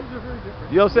I'm saying? Cultures are very different.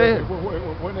 You know what I'm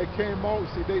saying? When they came out,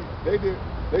 see, they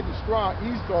destroyed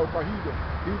Esau, but he's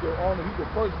the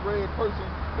first red person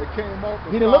that came out.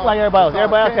 He didn't look like everybody else.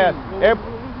 Everybody else had.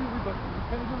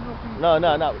 No.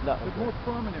 The more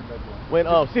prominent red one.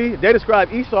 When see, they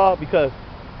described Esau because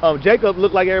Jacob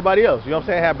looked like everybody else. You know what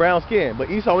I'm saying? Had brown skin.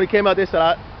 But Esau, when he came out, they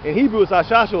said in Hebrew it's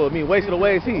Ashashua. It means wasted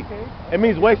away is he. It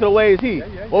means wasted away is he.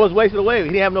 What was wasted away? He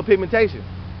didn't have no pigmentation.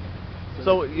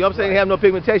 So you know what I'm saying? He have no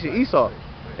pigmentation. Esau.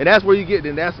 And that's where you get.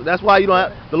 And that's why you don't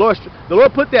have the Lord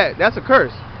put that. That's a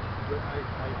curse. But I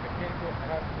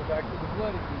have to go back to the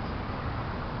blood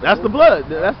again. That's the blood.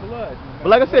 That's blood. But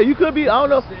like I said, you could be. I don't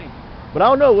know. But I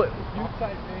don't know what. You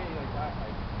type A, like I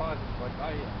positive, like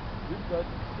I am. Your blood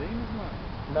same as mine.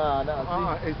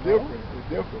 Nah. It's different. It's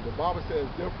different. The Bible says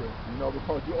it's different. You know,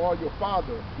 because you are your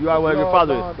father. You are where your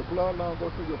father is. The bloodline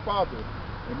goes through your father.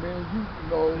 And then you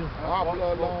know, our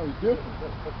bloodline is different.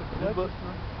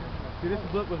 This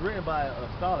book was written by a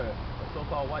scholar, a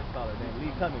so-called white scholar named Lee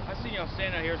Cummings. I seen y'all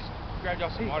standing out here, grabbed y'all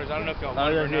some waters. I don't know if y'all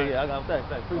want Yeah, it or not. I got thanks.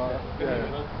 Appreciate that.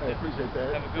 Hey, appreciate that.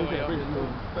 Have a good one, y'all.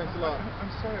 Thanks a lot. I'm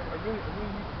sorry, I really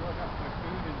need to run out my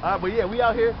food. And All right, but yeah, we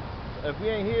out here. If we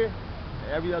ain't here,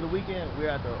 every other weekend we're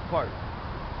at the park.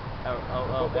 my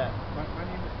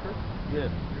name is Chris. Yes.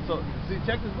 So see,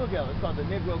 check this book out. It's called The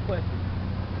Negro Question.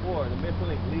 Or the Missing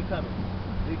Link. Lee Cummings.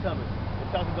 It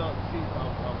talks about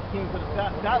King for the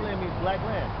Scotland means black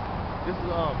land. This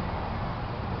is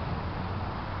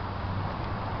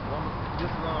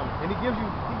and he gives you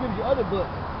other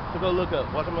books to go look up.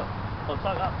 Watch them up.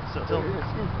 Talk out. Excuse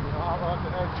me. I want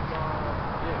to ask you,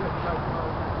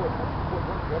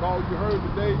 what all you heard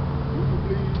today, do you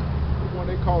believe when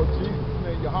they call Jesus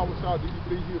and Yahweh Shah, do you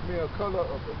believe he's a man of color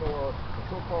or a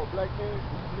so-called black man? Do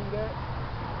you believe that?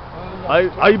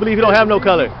 You believe he don't have no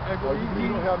color? I Or you believe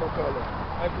he don't have no color?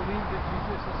 I believe that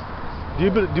Jesus is Do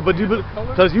you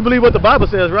because you believe what the Bible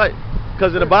says, right?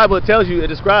 Because in the Bible it tells you, it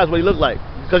describes what he looked like.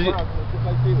 Because you just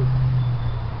like this. all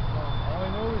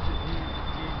I know is that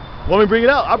he want me to bring it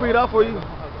out? I'll bring it out for you. I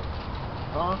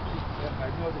know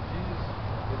that Jesus is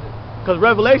Because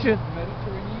Revelation.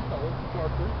 Mediterranean color,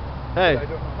 darker. Hey. I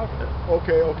don't know how to.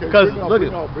 Okay. Because look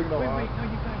bring at. it on. Wait, no, you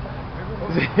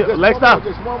can't. Next time.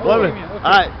 Just one All more.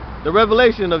 right. The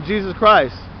revelation of Jesus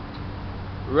Christ.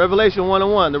 Revelation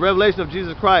 1:1. The revelation of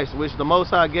Jesus Christ, which the Most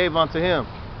High gave unto him,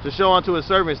 to show unto his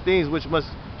servants things which must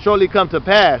shortly come to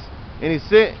pass. And he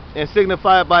sent and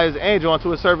signified by his angel unto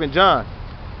his servant John.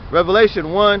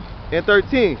 Revelation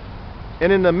 1:13.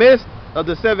 And in the midst of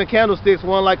the 7 candlesticks,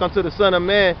 one like unto the Son of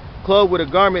Man, clothed with a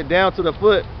garment down to the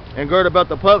foot, and girded about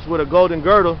the pups with a golden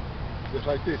girdle. Just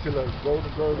like this, a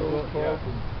golden girdle,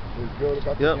 his girdle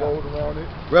got the gold around it.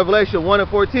 Revelation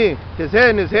 1:14. His head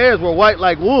and his hairs were white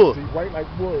like wool. See, white like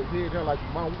wood. His hair like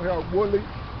my hair woolly,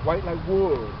 white like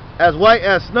wood. As white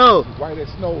as snow. White as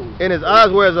snow. And his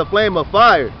eyes were as a flame of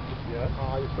fire. Yeah.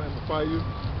 His flame of fire.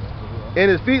 Yeah.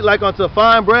 And his feet like unto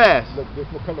fine brass. Look, this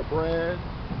what color brass.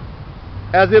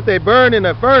 as if they burn in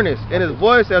a furnace, and his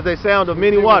voice as a sound of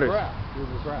many waters.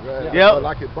 Yeah. Yep.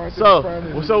 Like it burnt in So, the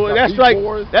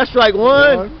furnace. that's strike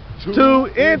one, two,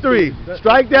 and three.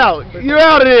 Striked out. You're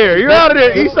out of there. You're out of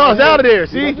there. Esau's out of there.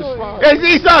 See?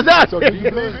 Esau's out So of do you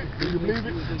there. believe it? Do you believe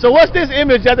it? So what's this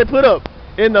image that they put up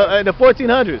in the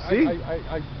 1400s? See?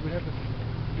 I would have to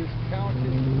discount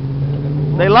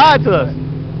it. They lied to us.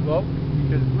 Well,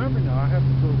 because remember now, I have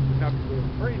to go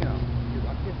pray now. Because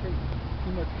I can't take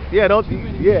too much. Yeah, don't.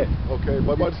 Yeah. Okay,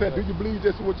 but I said, do you believe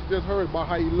this is what you just heard about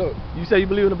how he looked? You say you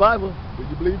believe in the Bible? Do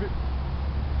you believe it?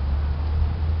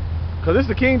 Because it's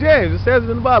the King James. It says it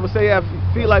in the Bible. Say you have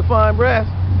feet like fine brass.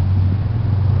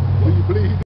 Do you believe